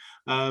work.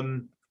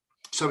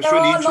 So it's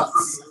really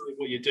interesting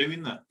what you're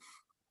doing there.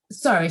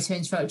 Sorry to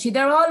interrupt you.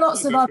 There are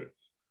lots of other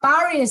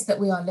barriers that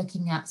we are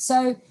looking at.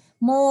 So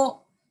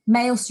more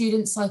male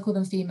students cycle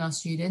than female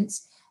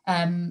students,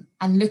 and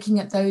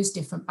looking at those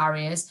different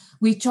barriers.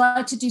 We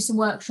tried to do some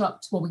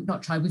workshops. Well,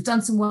 we've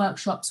done some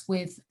workshops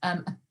with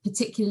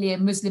particularly a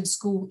Muslim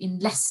school in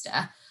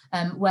Leicester,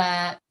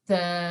 where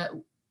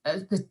the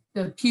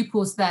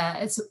pupils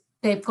there,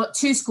 they've got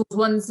 2 schools.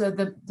 One's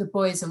the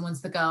boys and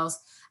one's the girls.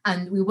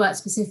 And we worked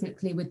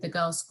specifically with the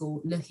girls'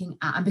 school looking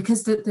at, and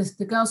because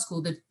the girls'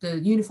 school, the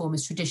uniform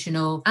is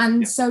traditional.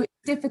 And so it's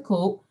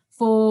difficult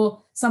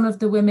for some of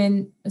the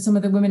women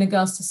and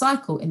girls to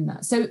cycle in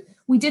that. So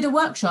we did a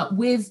workshop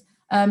with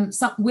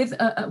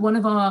one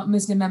of our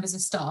Muslim members of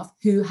staff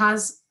who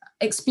has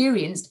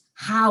experienced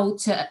how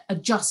to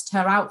adjust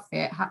her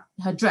outfit,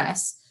 her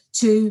dress,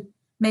 to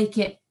make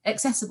it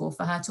accessible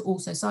for her to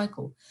also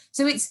cycle.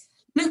 So it's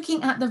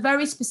looking at the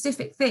very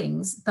specific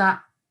things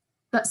that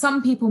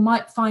some people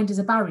might find as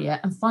a barrier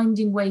and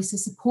finding ways to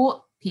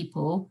support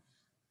people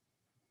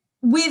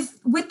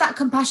with that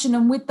compassion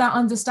and with that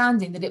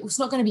understanding that it's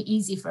not going to be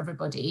easy for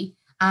everybody,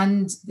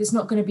 and it's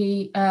not going to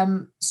be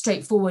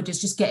straightforward as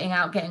just getting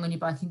on your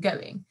bike and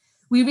going.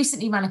 We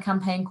recently ran a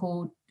campaign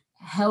called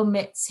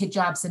Helmets,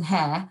 Hijabs and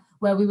Hair,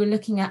 where we were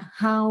looking at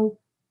how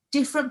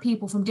different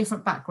people from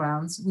different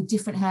backgrounds with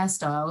different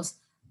hairstyles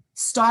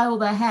style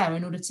their hair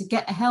in order to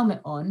get a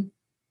helmet on.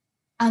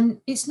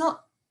 And it's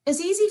not as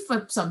easy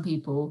for some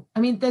people. I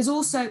mean, there's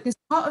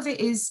part of it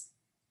is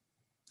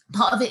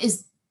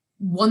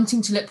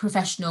wanting to look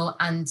professional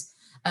and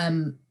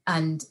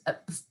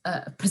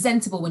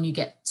presentable when you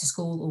get to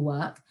school or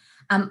work.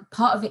 And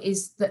part of it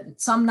is that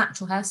some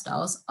natural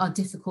hairstyles are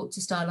difficult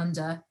to style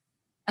under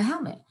a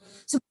helmet.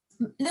 So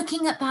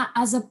looking at that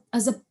as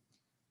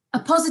a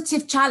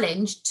positive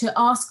challenge to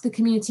ask the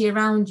community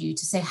around you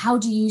to say, how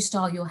do you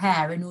style your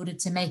hair in order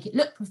to make it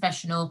look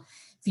professional,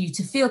 for you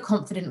to feel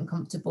confident and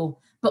comfortable,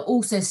 but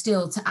also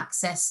still to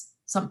access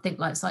something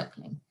like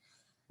cycling.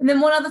 And then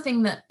one other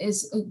thing that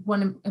is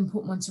one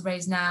important one to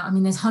raise now, I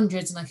mean, there's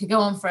hundreds and I could go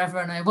on forever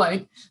and I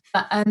won't,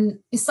 but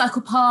is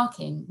cycle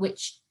parking,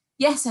 which,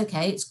 yes,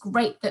 okay, it's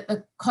great that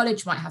the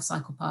college might have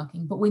cycle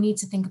parking, but we need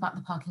to think about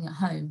the parking at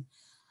home.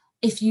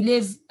 If you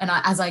live,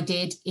 as I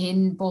did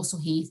in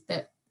Balsall Heath,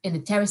 in a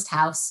terraced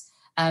house,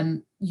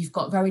 you've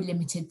got very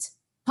limited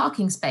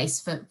parking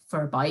space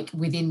for a bike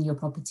within your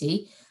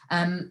property.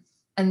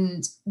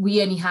 And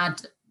we only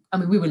had,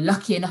 we were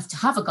lucky enough to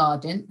have a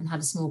garden and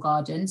had a small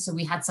garden, so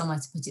we had somewhere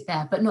to put it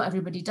there, but not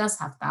everybody does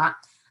have that.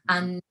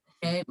 And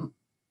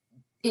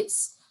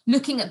it's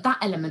looking at that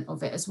element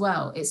of it as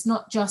well. It's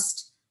not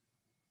just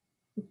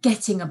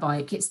getting a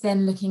bike, it's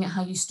then looking at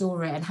how you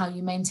store it and how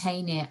you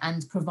maintain it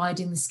and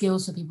providing the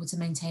skills for people to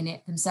maintain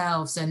it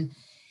themselves. And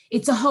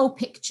it's a whole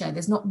picture.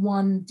 There's not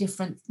one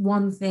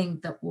thing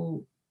that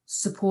will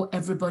support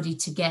everybody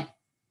to get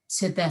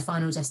to their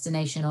final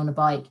destination on a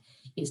bike.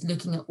 It's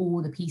looking at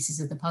all the pieces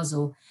of the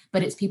puzzle,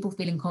 but it's people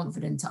feeling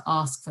confident to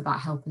ask for that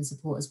help and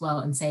support as well,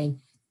 and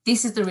saying,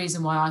 this is the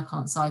reason why I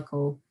can't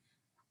cycle.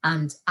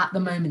 And at the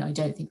moment, I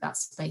don't think that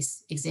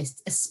space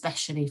exists,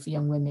 especially for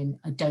young women.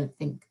 I don't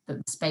think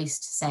that the space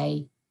to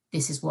say,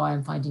 this is why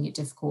I'm finding it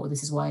difficult, or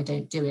this is why I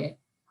don't do it.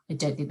 I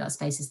don't think that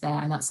space is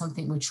there. And that's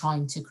something we're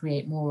trying to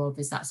create more of,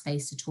 is that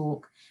space to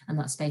talk and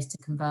that space to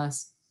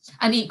converse.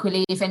 And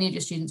equally, if any of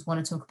your students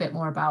want to talk a bit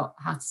more about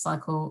how to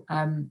cycle,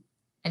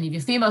 any of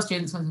your female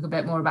students want to talk a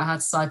bit more about how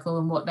to cycle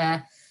and what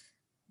their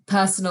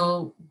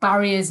personal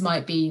barriers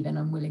might be, then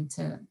I'm willing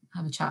to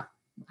have a chat.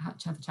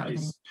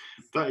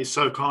 That is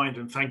so kind,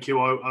 and thank you.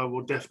 I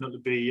will definitely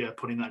be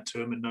putting that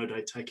to him, and no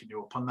doubt taking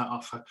you up on that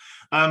offer.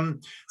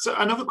 So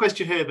another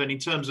question here then, in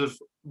terms of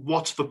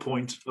what's the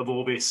point of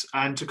all this,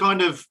 and to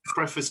kind of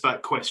preface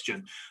that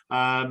question,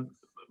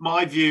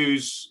 my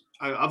views,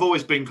 I've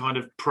always been kind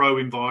of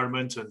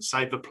pro-environment and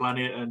save the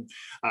planet, and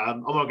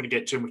I'm not going to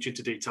get too much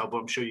into detail, but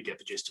I'm sure you get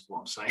the gist of what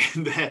I'm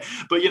saying there.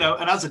 But,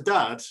 and as a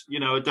dad,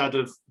 a dad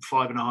of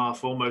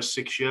 5.5, almost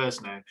 6 years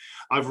now,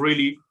 I've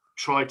really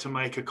tried to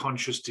make a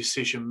conscious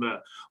decision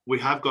that we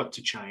have got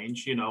to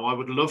change. I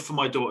would love for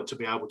my daughter to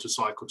be able to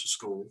cycle to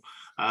school,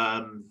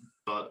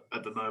 but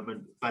at the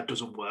moment that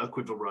doesn't work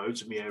with the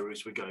roads and the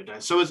areas we go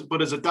down. So as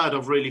a dad,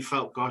 I've really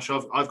felt, gosh,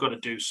 I've got to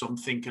do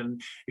something,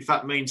 and if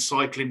that means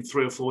cycling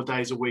 3 or 4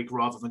 days a week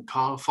rather than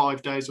car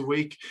 5 days a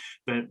week,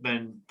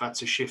 then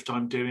that's a shift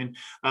I'm doing.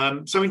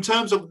 So in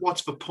terms of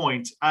what's the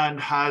point,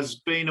 and has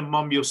being a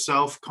mum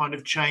yourself kind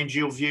of changed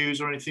your views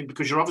or anything,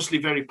 because you're obviously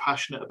very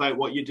passionate about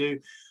what you do?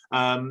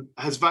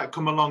 Has that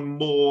come along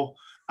more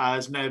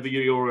as now that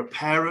you're a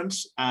parent?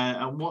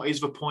 And what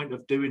is the point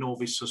of doing all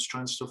this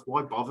sustrans stuff?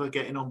 Why bother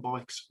getting on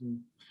bikes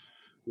and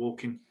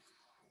walking?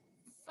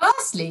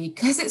 Firstly,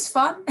 because it's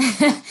fun.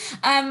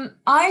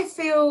 I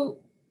feel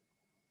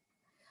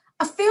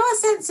a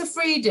sense of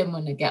freedom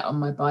when I get on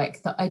my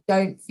bike that I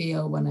don't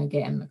feel when I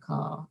get in the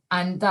car.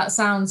 And that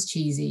sounds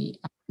cheesy.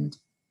 And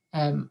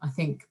I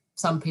think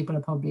some people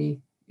are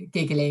probably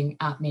giggling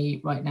at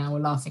me right now or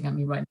laughing at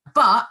me right now,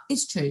 but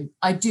it's true.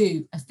 I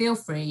feel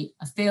free.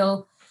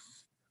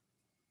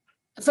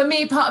 For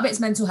me, part of it's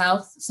mental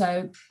health.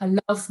 So I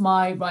love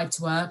my ride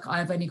to work.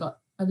 I've only got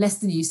less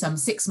than you, some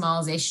 6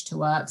 miles ish to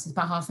work, so it's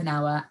about half an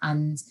hour,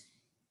 and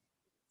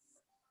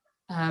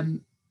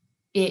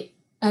it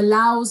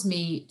allows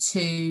me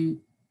to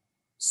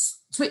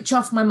switch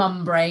off my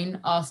mum brain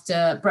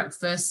after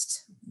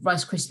breakfast,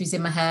 Rice Krispies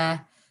in my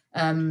hair,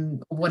 or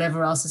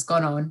whatever else has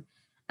gone on,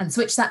 and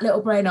switch that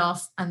little brain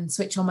off and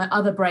switch on my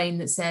other brain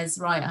that says,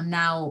 right, I'm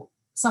now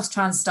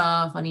sus-trans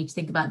staff, I need to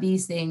think about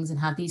these things and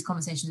have these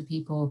conversations with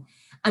people.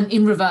 And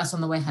in reverse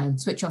on the way home,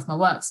 switch off my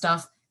work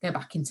stuff, go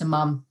back into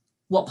mum,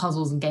 what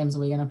puzzles and games are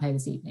we going to play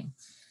this evening?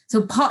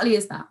 So partly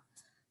it's that.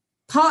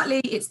 Partly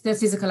it's the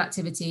physical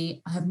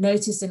activity. I have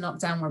noticed in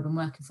lockdown where I've been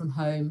working from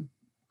home,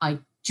 I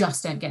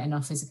just don't get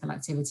enough physical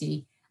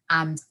activity.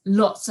 And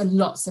lots and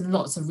lots and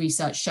lots of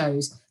research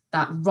shows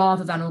that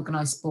rather than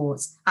organised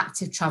sports,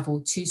 active travel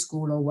to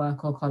school or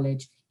work or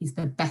college is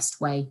the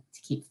best way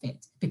to keep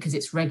fit, because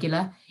it's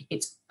regular.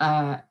 It's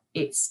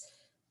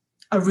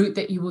a route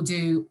that you will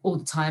do all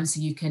the time,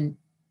 so you can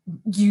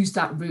use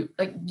that route.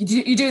 Like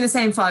you do the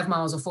same 5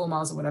 miles or 4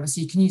 miles or whatever, so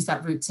you can use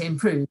that route to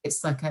improve.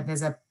 It's like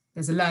there's a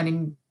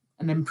learning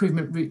and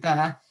improvement route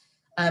there,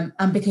 and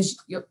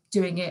because you're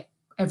doing it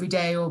every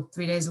day or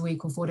 3 days a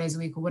week or 4 days a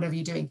week or whatever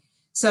you're doing.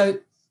 So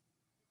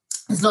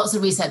there's lots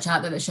of research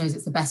out there that shows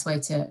it's the best way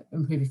to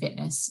improve your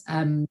fitness.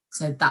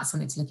 So that's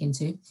something to look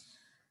into.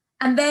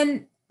 And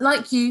then,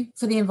 like you,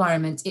 for the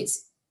environment,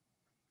 it's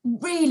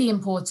really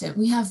important.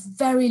 We have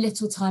very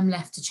little time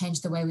left to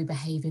change the way we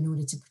behave in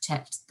order to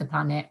protect the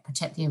planet,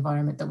 protect the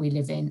environment that we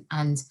live in.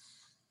 And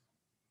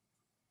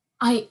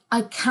I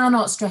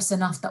cannot stress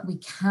enough that we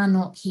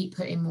cannot keep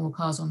putting more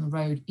cars on the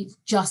road. It's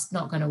just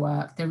not going to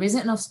work. There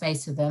isn't enough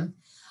space for them.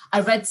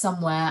 I read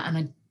somewhere,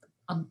 and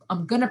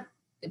I'm going to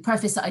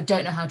preface that I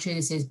don't know how true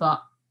this is,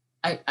 but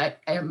I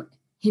am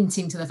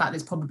hinting to the fact that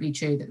it's probably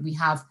true, that we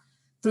have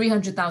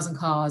 300,000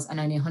 cars and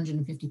only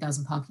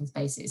 150,000 parking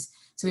spaces.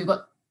 So we've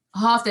got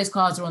half those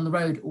cars are on the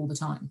road all the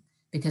time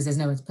because there's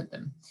nowhere to put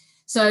them.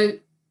 So,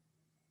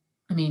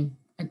 I mean,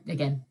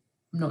 again,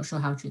 I'm not sure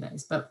how true that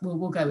is, but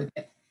we'll go with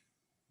it.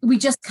 We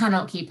just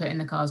cannot keep putting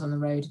the cars on the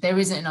road. There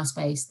isn't enough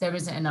space. There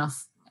isn't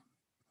enough.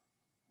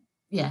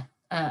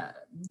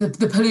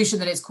 The pollution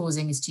that it's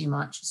causing is too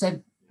much.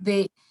 So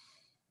the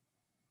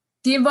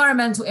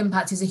environmental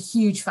impact is a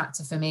huge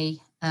factor for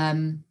me.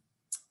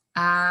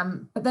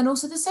 But then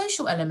also the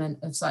social element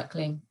of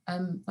cycling.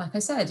 Like I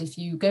said, if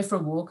you go for a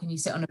walk and you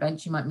sit on a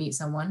bench, you might meet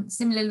someone.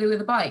 Similarly with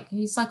a bike,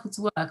 you cycle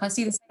to work. I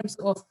see the same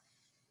sort of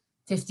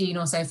 15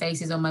 or so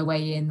faces on my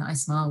way in that I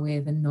smile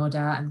with and nod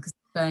at, and because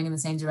they're going in the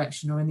same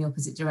direction or in the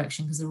opposite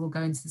direction, because they're all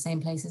going to the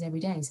same places every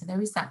day. So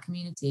there is that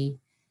community,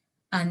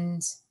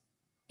 and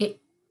it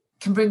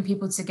can bring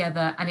people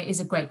together, and it is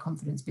a great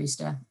confidence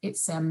booster.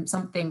 It's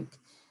something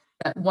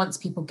that once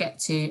people get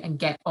to and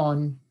get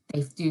on,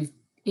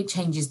 it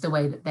changes the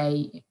way that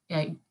they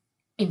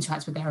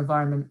interact with their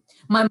environment.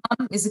 My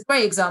mum is a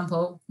great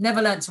example.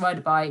 Never learnt to ride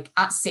a bike.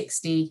 At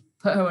 60,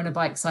 put her on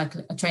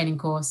a training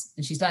course,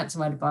 and she's learnt to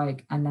ride a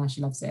bike, and now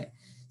she loves it.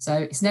 So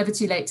it's never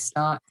too late to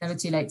start, never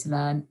too late to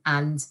learn.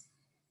 And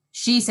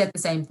she said the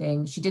same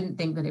thing. She didn't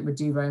think that it would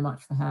do very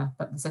much for her,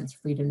 but the sense of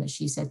freedom that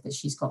she said that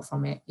she's got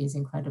from it is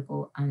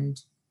incredible. And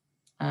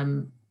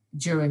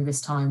during this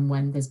time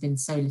when there's been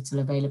so little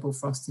available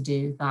for us to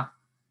do, that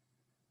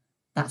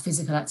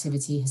physical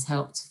activity has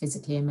helped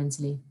physically and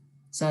mentally.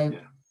 So yeah.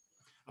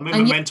 I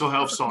mean, the mental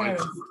health side.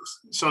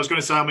 So I was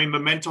going to say, I mean, the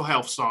mental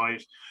health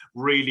side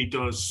really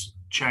does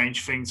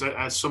change things.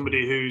 As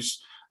somebody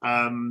who's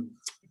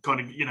kind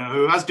of, you know,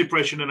 who has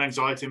depression and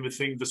anxiety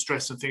and the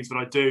stress and things that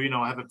I do, you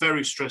know, I have a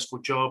very stressful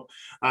job,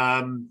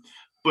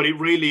 but it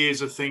really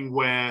is a thing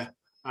where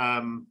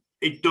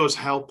it does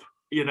help.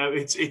 You know,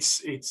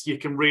 it's you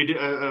can read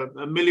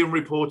a million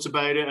reports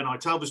about it, and I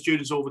tell the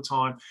students all the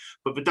time,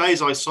 but the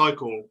days I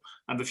cycle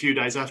and the few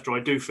days after,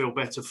 I do feel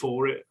better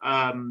for it.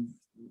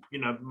 You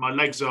know, my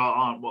legs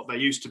aren't what they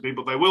used to be,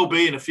 but they will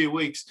be in a few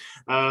weeks.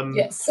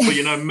 Yes. But,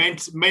 you know,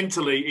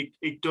 mentally,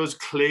 it does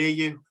clear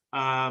you.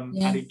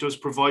 And it does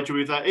provide you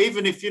with that,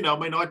 even if, you know, I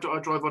mean, I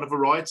drive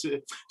on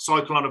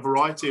cycle on a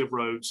variety of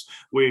roads.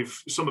 With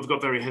some have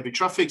got very heavy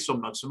traffic, some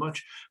not so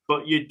much,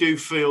 but you do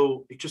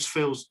feel, it just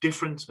feels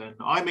different, and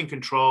I'm in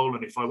control,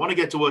 and if I want to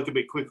get to work a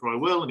bit quicker, I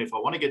will, and if I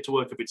want to get to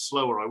work a bit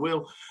slower, I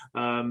will.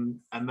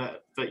 And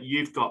that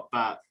you've got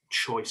that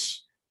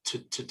choice to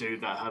do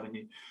that, haven't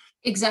you?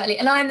 Exactly.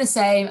 And I'm the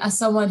same, as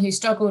someone who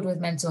struggled with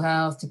mental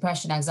health,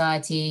 depression,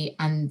 anxiety,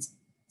 and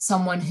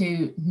someone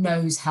who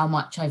knows how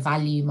much I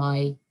value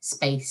my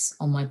space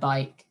on my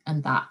bike,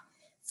 and that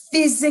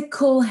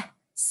physical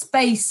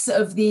space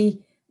of the,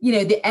 you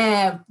know, the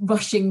air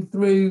rushing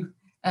through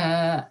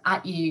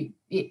at you.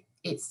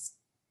 It's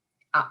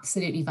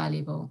absolutely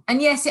valuable.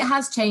 And yes, it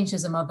has changed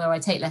as a mother. I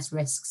take less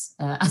risks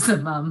as a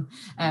mum.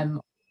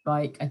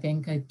 Bike, I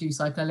think I do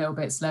cycle a little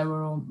bit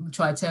slower, or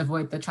try to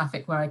avoid the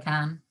traffic where I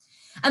can.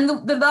 And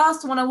the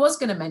last one I was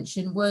going to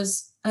mention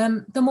was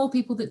the more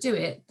people that do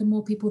it, the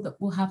more people that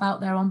we'll have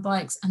out there on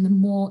bikes, and the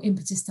more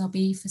impetus there'll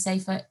be for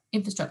safer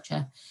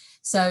infrastructure.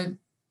 So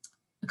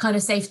a kind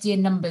of safety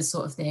in numbers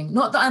sort of thing.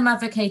 Not that I'm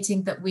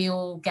advocating that we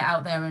all get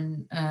out there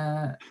and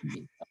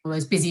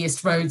those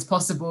busiest roads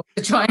possible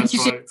to try and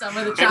shoot some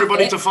of the traffic.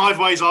 Everybody to Five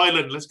Ways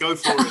Island. Let's go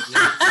for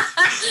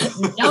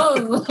it.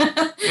 No,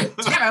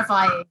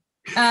 terrifying.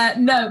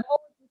 No,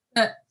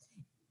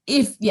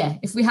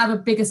 if we have a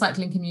bigger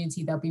cycling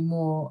community, there'll be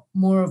more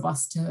of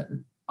us to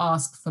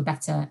ask for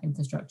better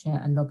infrastructure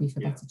and lobby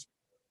for better.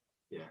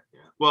 Yeah.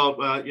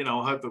 Well, you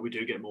know, I hope that we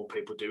do get more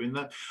people doing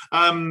that.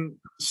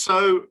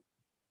 So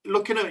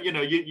looking at, you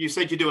know, you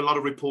said you do a lot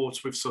of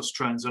reports with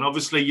Sustrans, and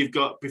obviously you've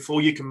got,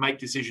 before you can make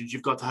decisions,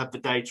 you've got to have the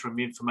data and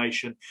the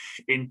information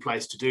in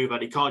place to do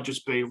that. It can't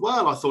just be,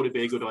 well, I thought it'd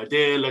be a good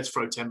idea, let's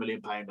throw £10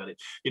 million at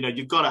it. You know,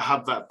 you've got to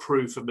have that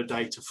proof and the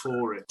data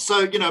for it. So,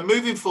 you know,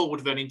 moving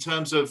forward then, in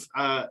terms of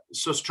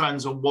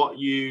Sustrans and what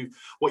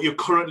you're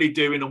currently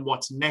doing and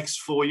what's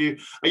next for you,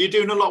 are you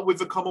doing a lot with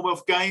the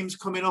Commonwealth Games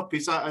coming up?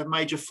 Is that a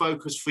major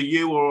focus for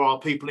you, or are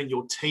people in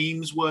your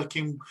teams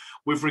working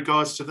with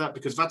regards to that?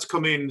 Because that's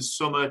coming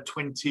summer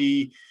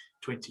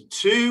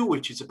 2022,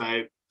 which is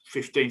about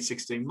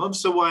 15-16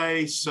 months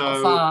away.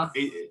 So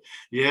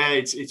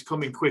it's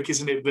coming quick,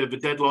 isn't it? The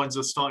deadlines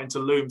are starting to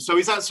loom. So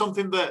is that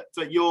something that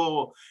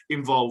you're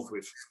involved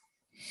with?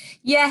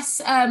 Yes,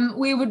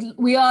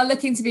 we are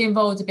looking to be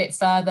involved a bit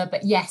further,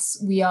 but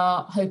yes, we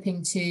are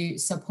hoping to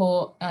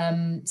support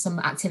some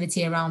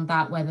activity around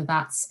that, whether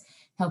that's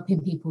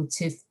helping people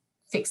to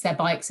fix their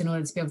bikes in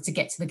order to be able to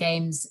get to the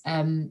games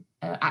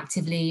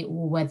actively,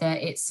 or whether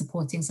it's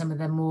supporting some of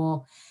the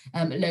more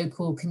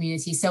local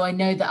communities. So I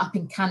know that up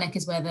in Cannock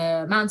is where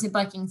the mountain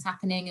biking is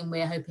happening, and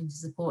we're hoping to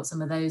support some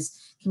of those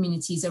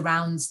communities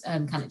around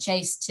Cannock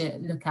Chase to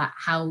look at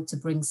how to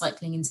bring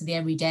cycling into the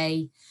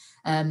everyday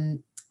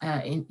in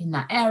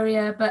that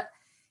area. But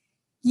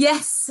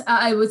yes,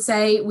 I would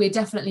say we're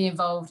definitely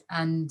involved,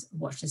 and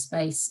watch the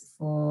space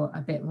for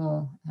a bit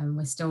more.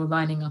 We're still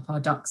lining up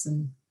our ducks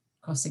and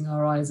crossing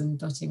our T's and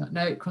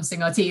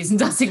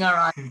dotting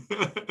our I's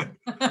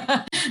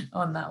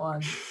on that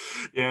one.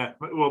 Yeah,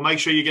 well, make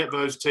sure you get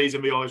those T's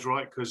and the I's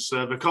right, because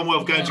the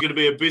Commonwealth Games are going to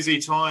be a busy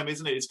time,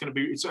 isn't it? It's going to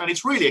be, and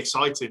it's really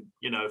exciting,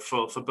 you know,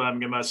 for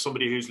Birmingham, as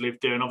somebody who's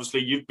lived there, and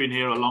obviously you've been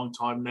here a long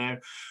time now,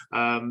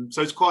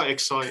 so it's quite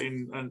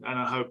exciting, and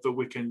I hope that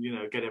we can, you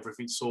know, get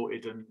everything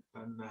sorted and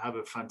have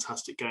a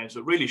fantastic games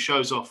that really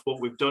shows off what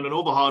we've done and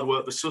all the hard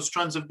work the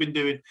Sustrans have been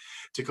doing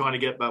to kind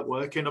of get that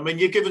working. I mean,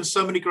 you've given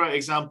so many great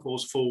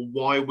examples for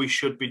why we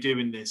should be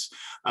doing this.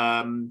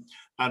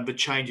 And the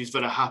changes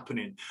that are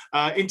happening.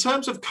 In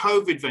terms of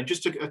COVID then,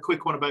 just a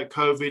quick one about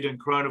COVID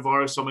and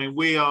coronavirus. I mean,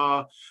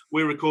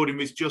 we're recording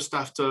this just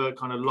after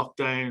kind of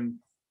lockdown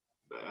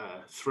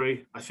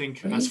 3, I think,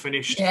 has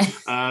finished. Yeah.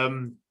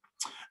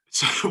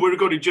 So we're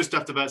recording just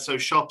after that. So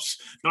shops,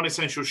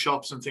 non-essential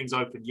shops and things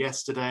opened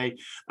yesterday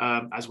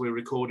as we're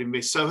recording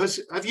this. So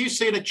have you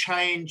seen a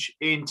change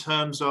in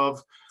terms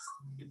of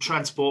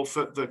transport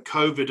that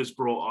COVID has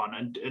brought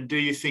on, and do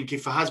you think,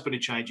 if there has been a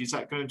change, is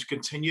that going to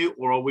continue,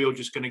 or are we all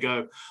just going to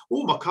go,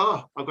 oh, my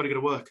car, I've got to go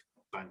to work,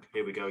 bang,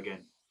 here we go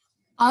again?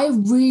 I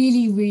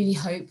really, really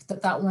hope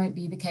that that won't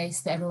be the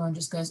case, that everyone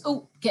just goes,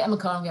 oh, get in my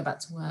car and get back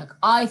to work.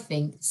 I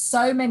think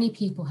so many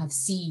people have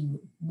seen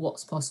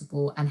what's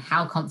possible and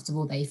how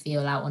comfortable they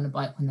feel out on a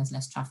bike when there's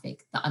less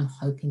traffic, that I'm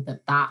hoping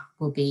that that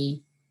will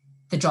be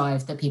the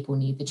drive that people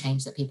need, the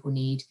change that people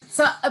need.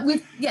 So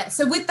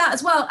with that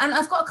as well, and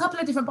I've got a couple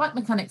of different bike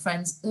mechanic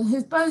friends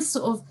who've both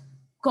sort of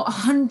got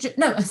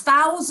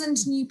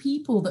 1,000 new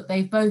people that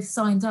they've both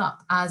signed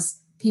up as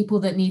people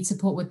that need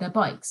support with their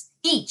bikes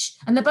each,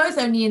 and they're both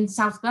only in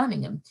South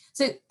Birmingham.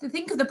 So to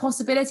think of the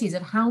possibilities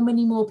of how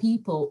many more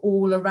people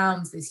all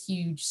around this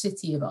huge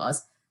city of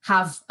ours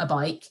have a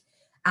bike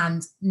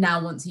and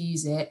now want to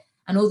use it,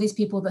 and all these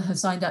people that have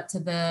signed up to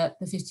the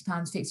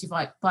 £50 fix your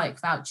bike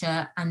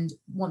voucher and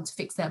want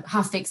to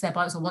have fixed their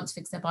bikes or want to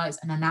fix their bikes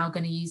and are now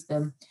going to use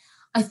them.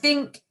 I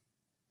think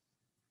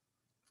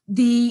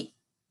the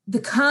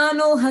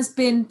kernel has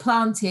been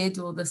planted,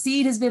 or the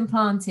seed has been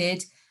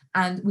planted,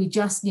 and we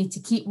just need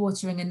to keep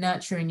watering and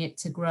nurturing it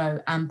to grow.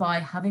 And by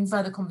having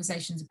further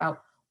conversations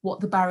about what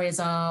the barriers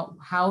are,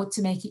 how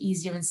to make it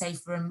easier and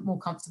safer and more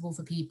comfortable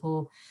for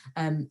people,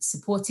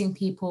 supporting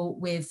people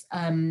with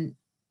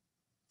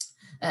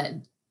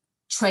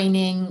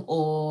training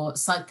or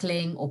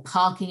cycling or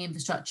parking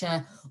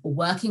infrastructure, or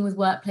working with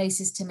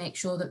workplaces to make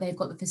sure that they've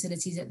got the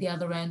facilities at the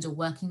other end, or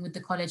working with the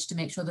college to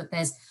make sure that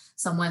there's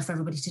somewhere for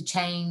everybody to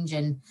change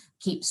and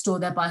store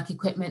their bike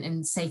equipment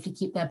and safely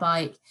keep their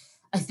bike.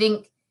 I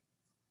think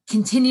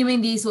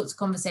continuing these sorts of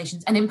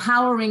conversations and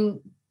empowering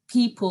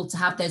people to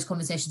have those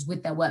conversations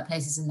with their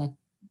workplaces and their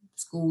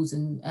schools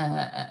and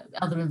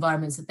other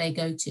environments that they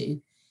go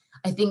to,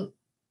 I think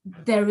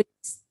there is,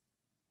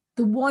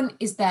 the one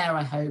is there,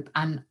 I hope,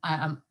 and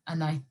I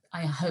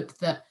hope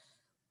that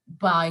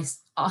by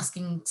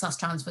asking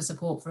Sustrans for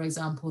support, for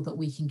example, that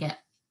we can get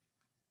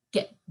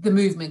the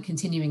movement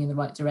continuing in the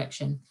right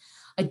direction.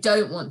 I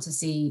don't want to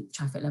see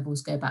traffic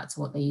levels go back to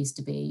what they used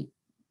to be.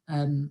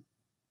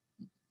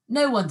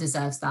 No one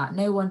deserves that.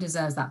 No one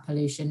deserves that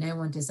pollution. No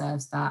one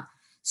deserves that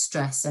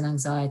stress and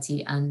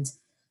anxiety and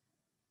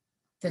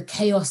the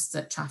chaos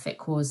that traffic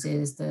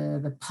causes,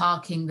 the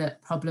parking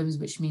that problems,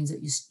 which means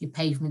that your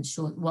pavement's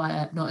short,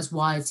 not as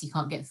wide, so you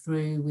can't get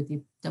through with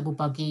your double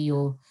buggy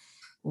or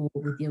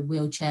with your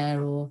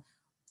wheelchair, or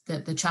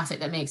the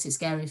traffic that makes it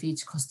scary for you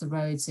to cross the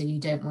road, so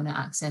you don't want to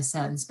access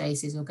certain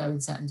spaces or go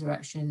in certain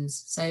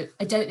directions. So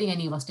I don't think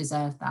any of us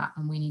deserve that,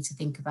 and we need to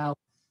think about,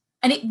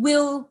 and it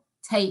will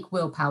take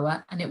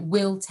willpower and it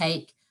will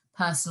take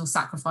personal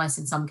sacrifice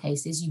in some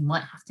cases. You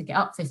might have to get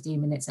up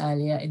 15 minutes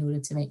earlier in order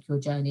to make your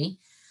journey.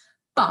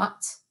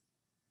 But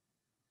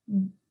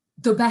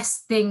the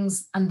best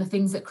things and the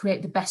things that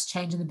create the best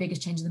change and the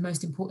biggest change and the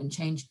most important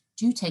change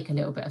do take a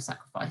little bit of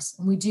sacrifice.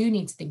 And we do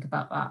need to think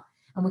about that.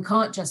 And we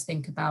can't just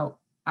think about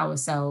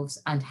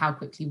ourselves and how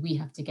quickly we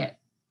have to get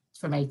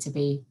from A to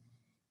B.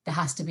 There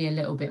has to be a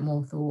little bit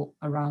more thought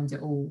around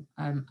it all,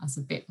 as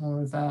a bit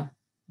more of a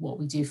what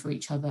we do for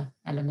each other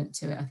element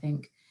to it, I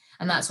think.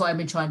 And that's what I've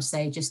been trying to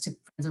say just to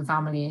friends and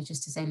family,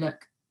 just to say,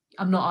 look,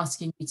 I'm not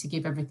asking you to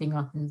give everything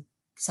up and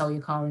sell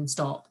your car and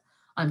stop.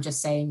 I'm just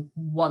saying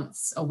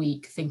once a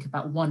week, think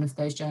about one of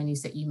those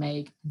journeys that you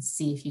make and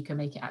see if you can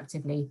make it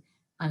actively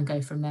and go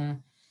from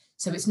there.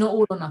 So it's not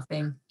all or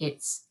nothing.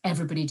 It's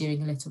everybody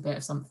doing a little bit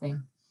of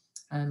something.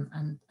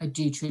 And I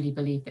do truly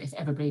believe that if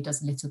everybody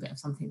does a little bit of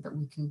something, that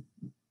we can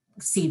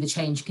see the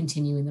change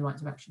continue in the right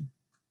direction.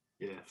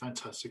 Yeah,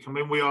 fantastic. I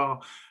mean, we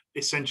are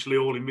essentially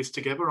all in this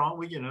together, aren't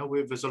we? You know,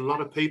 there's a lot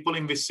of people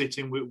in this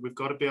city, and we've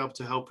got to be able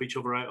to help each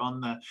other out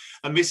on that.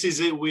 And this is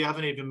it. We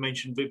haven't even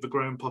mentioned the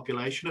growing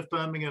population of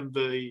Birmingham.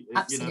 They're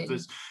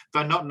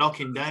not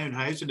knocking down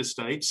housing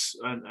estates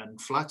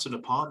and flats and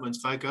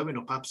apartments. They're going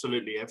up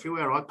absolutely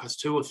everywhere. I pass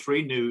 2 or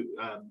 3 new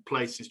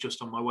places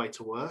just on my way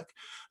to work,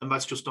 and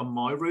that's just on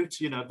my route.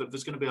 You know, but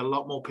there's going to be a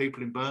lot more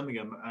people in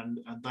Birmingham, and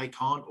they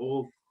can't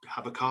all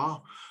have a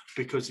car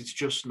because it's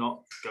just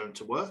not going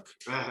to work.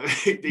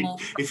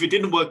 If it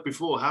didn't work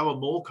before, how are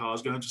more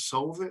cars going to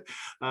solve it?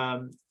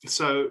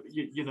 So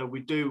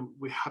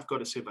we have got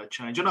to see that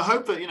change, and I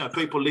hope that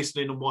people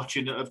listening and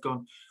watching that have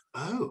gone,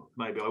 oh,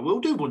 maybe I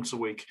will do once a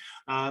week.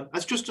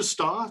 As just a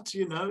start,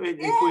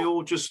 if we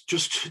all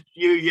just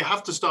you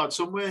have to start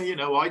somewhere.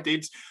 I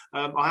did.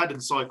 I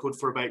hadn't cycled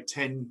for about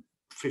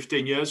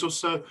 10-15 years or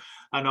so,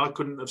 and I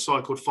couldn't have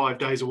cycled 5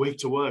 days a week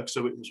to work,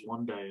 so it was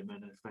 1 day and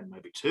then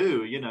maybe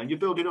 2. You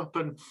build it up,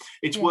 and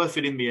it's worth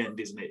it in the end,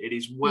 isn't it? It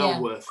is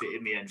worth it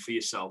in the end for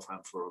yourself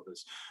and for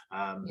others.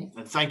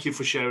 And thank you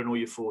for sharing all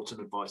your thoughts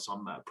and advice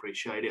on that.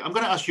 Appreciate it. I'm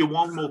going to ask you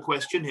one more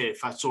question here,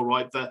 if that's all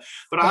right, but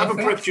I haven't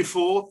prepped you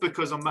for,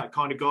 because I'm that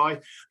kind of guy.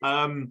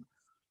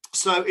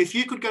 So if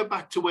you could go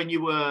back to when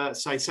you were,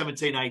 say,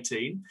 17,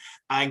 18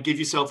 and give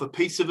yourself a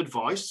piece of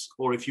advice,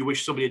 or if you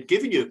wish somebody had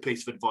given you a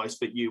piece of advice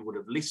that you would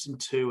have listened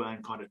to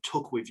and kind of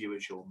took with you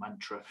as your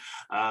mantra,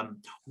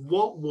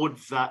 what would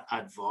that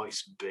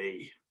advice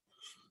be?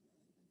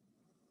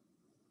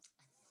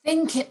 I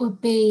think it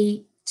would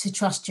be to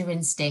trust your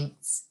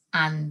instincts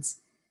and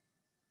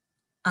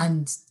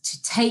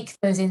to take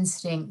those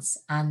instincts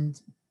and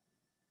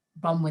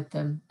run with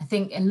them. I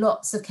think in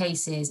lots of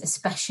cases,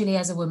 especially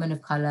as a woman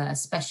of colour,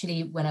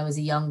 especially when I was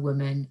a young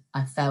woman,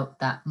 I felt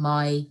that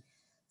my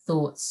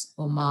thoughts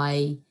or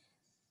my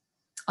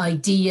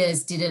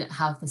ideas didn't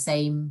have the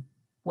same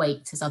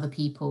weight as other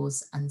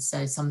people's. And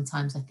so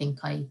sometimes I think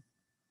I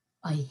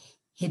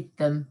hid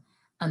them.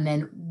 And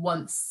then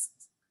once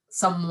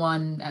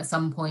someone at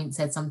some point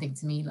said something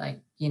to me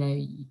like,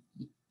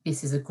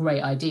 this is a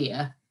great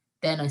idea,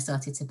 then I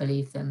started to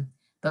believe them.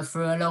 But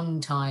for a long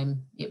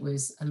time, it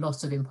was a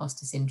lot of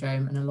imposter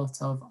syndrome and a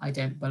lot of I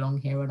don't belong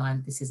here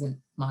and this isn't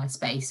my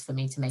space for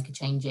me to make a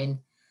change in.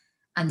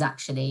 And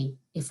actually,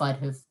 if I'd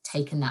have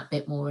taken that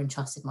bit more and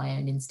trusted my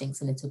own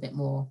instincts a little bit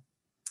more,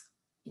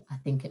 I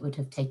think it would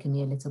have taken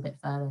me a little bit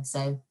further.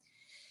 So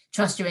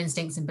trust your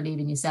instincts and believe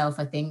in yourself,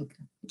 I think,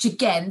 which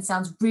again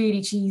sounds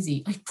really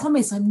cheesy. I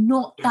promise I'm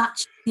not that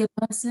cheesy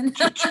a person.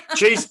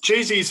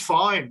 Cheesy is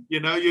fine.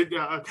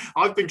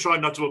 I've been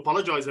trying not to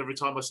apologize every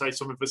time I say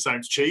something that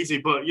sounds cheesy,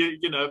 but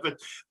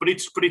but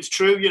it's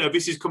true.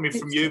 This is coming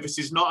from you. This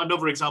is not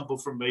another example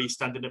from me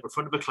standing at the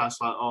front of a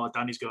class like, oh,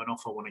 Danny's going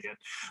off on one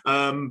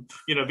again.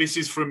 This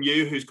is from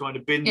you, who's kind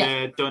of been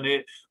there, done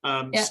it,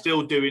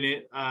 still doing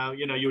it.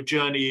 Your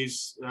journey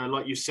is,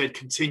 like you said,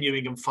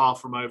 continuing and far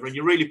from over, and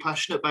you're really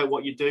passionate about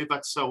what you do.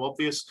 That's so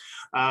obvious,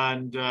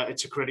 and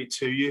it's a credit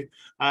to you.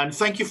 And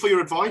thank you for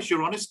your advice,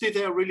 your honesty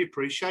there. I really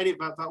appreciate it.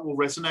 That will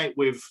resonate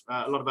with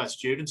a lot of our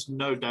students,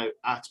 no doubt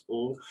at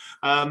all.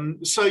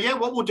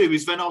 What we'll do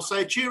is then I'll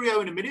say cheerio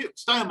in a minute.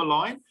 Stay on the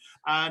line,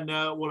 and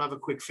we'll have a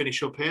quick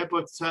finish up here.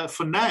 But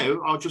for now,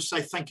 I'll just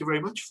say thank you very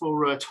much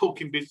for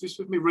talking business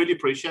with me. Really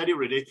appreciate it,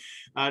 really,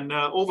 and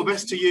all the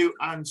best to you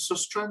and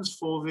Sustrans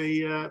for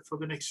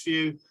the next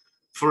few.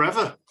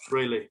 Forever,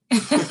 really.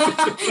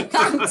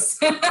 Thanks.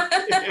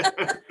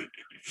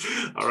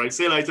 All right,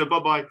 see you later.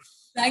 Bye-bye.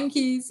 Thank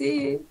you.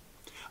 See you.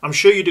 I'm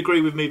sure you'd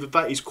agree with me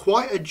that is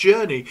quite a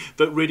journey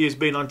that Riddy has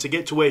been on to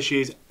get to where she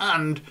is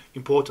and,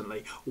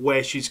 importantly,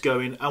 where she's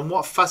going. And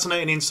what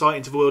fascinating insight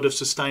into the world of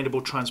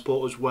sustainable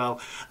transport as well.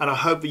 And I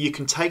hope that you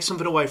can take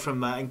something away from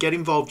that and get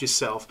involved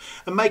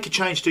yourself and make a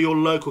change to your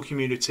local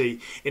community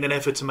in an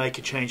effort to make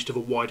a change to the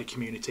wider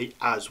community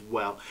as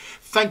well.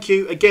 Thank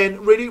you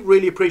again. Really,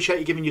 really appreciate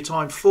you giving your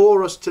time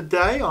for us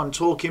today on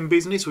Talking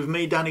Business with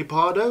me, Danny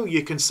Pardo.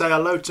 You can say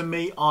hello to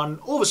me on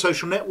all the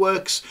social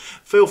networks.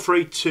 Feel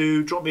free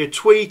to drop me a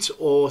tweet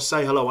or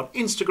say hello on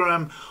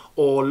Instagram,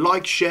 or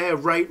like, share,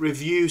 rate,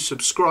 review,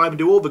 subscribe, and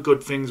do all the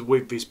good things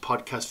with this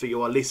podcast that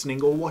you are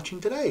listening or watching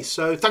today.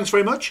 So thanks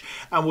very much,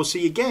 and we'll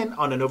see you again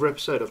on another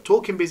episode of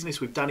Talking Business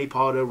with Danny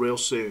Pardo real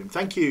soon.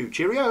 Thank you.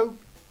 Cheerio.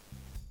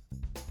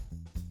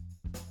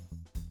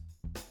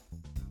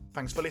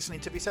 Thanks for listening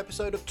to this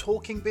episode of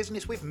Talking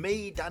Business with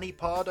me, Danny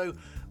Pardo.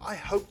 I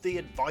hope the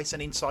advice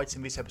and insights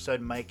in this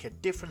episode make a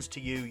difference to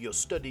you, your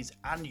studies,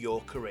 and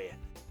your career.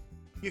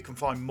 You can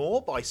find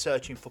more by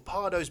searching for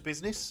Pardo's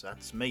Business,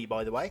 that's me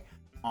by the way,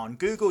 on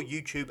Google,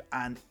 YouTube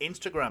and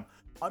Instagram.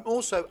 I'm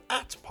also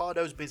at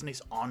Pardo's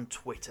Business on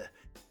Twitter.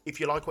 If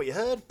you like what you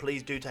heard,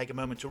 please do take a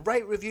moment to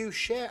rate, review,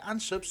 share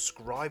and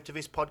subscribe to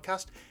this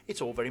podcast.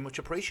 It's all very much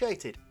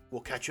appreciated.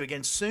 We'll catch you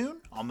again soon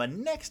on the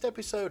next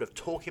episode of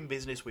Talking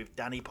Business with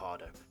Danny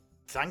Pardo.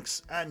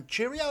 Thanks and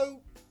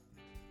cheerio!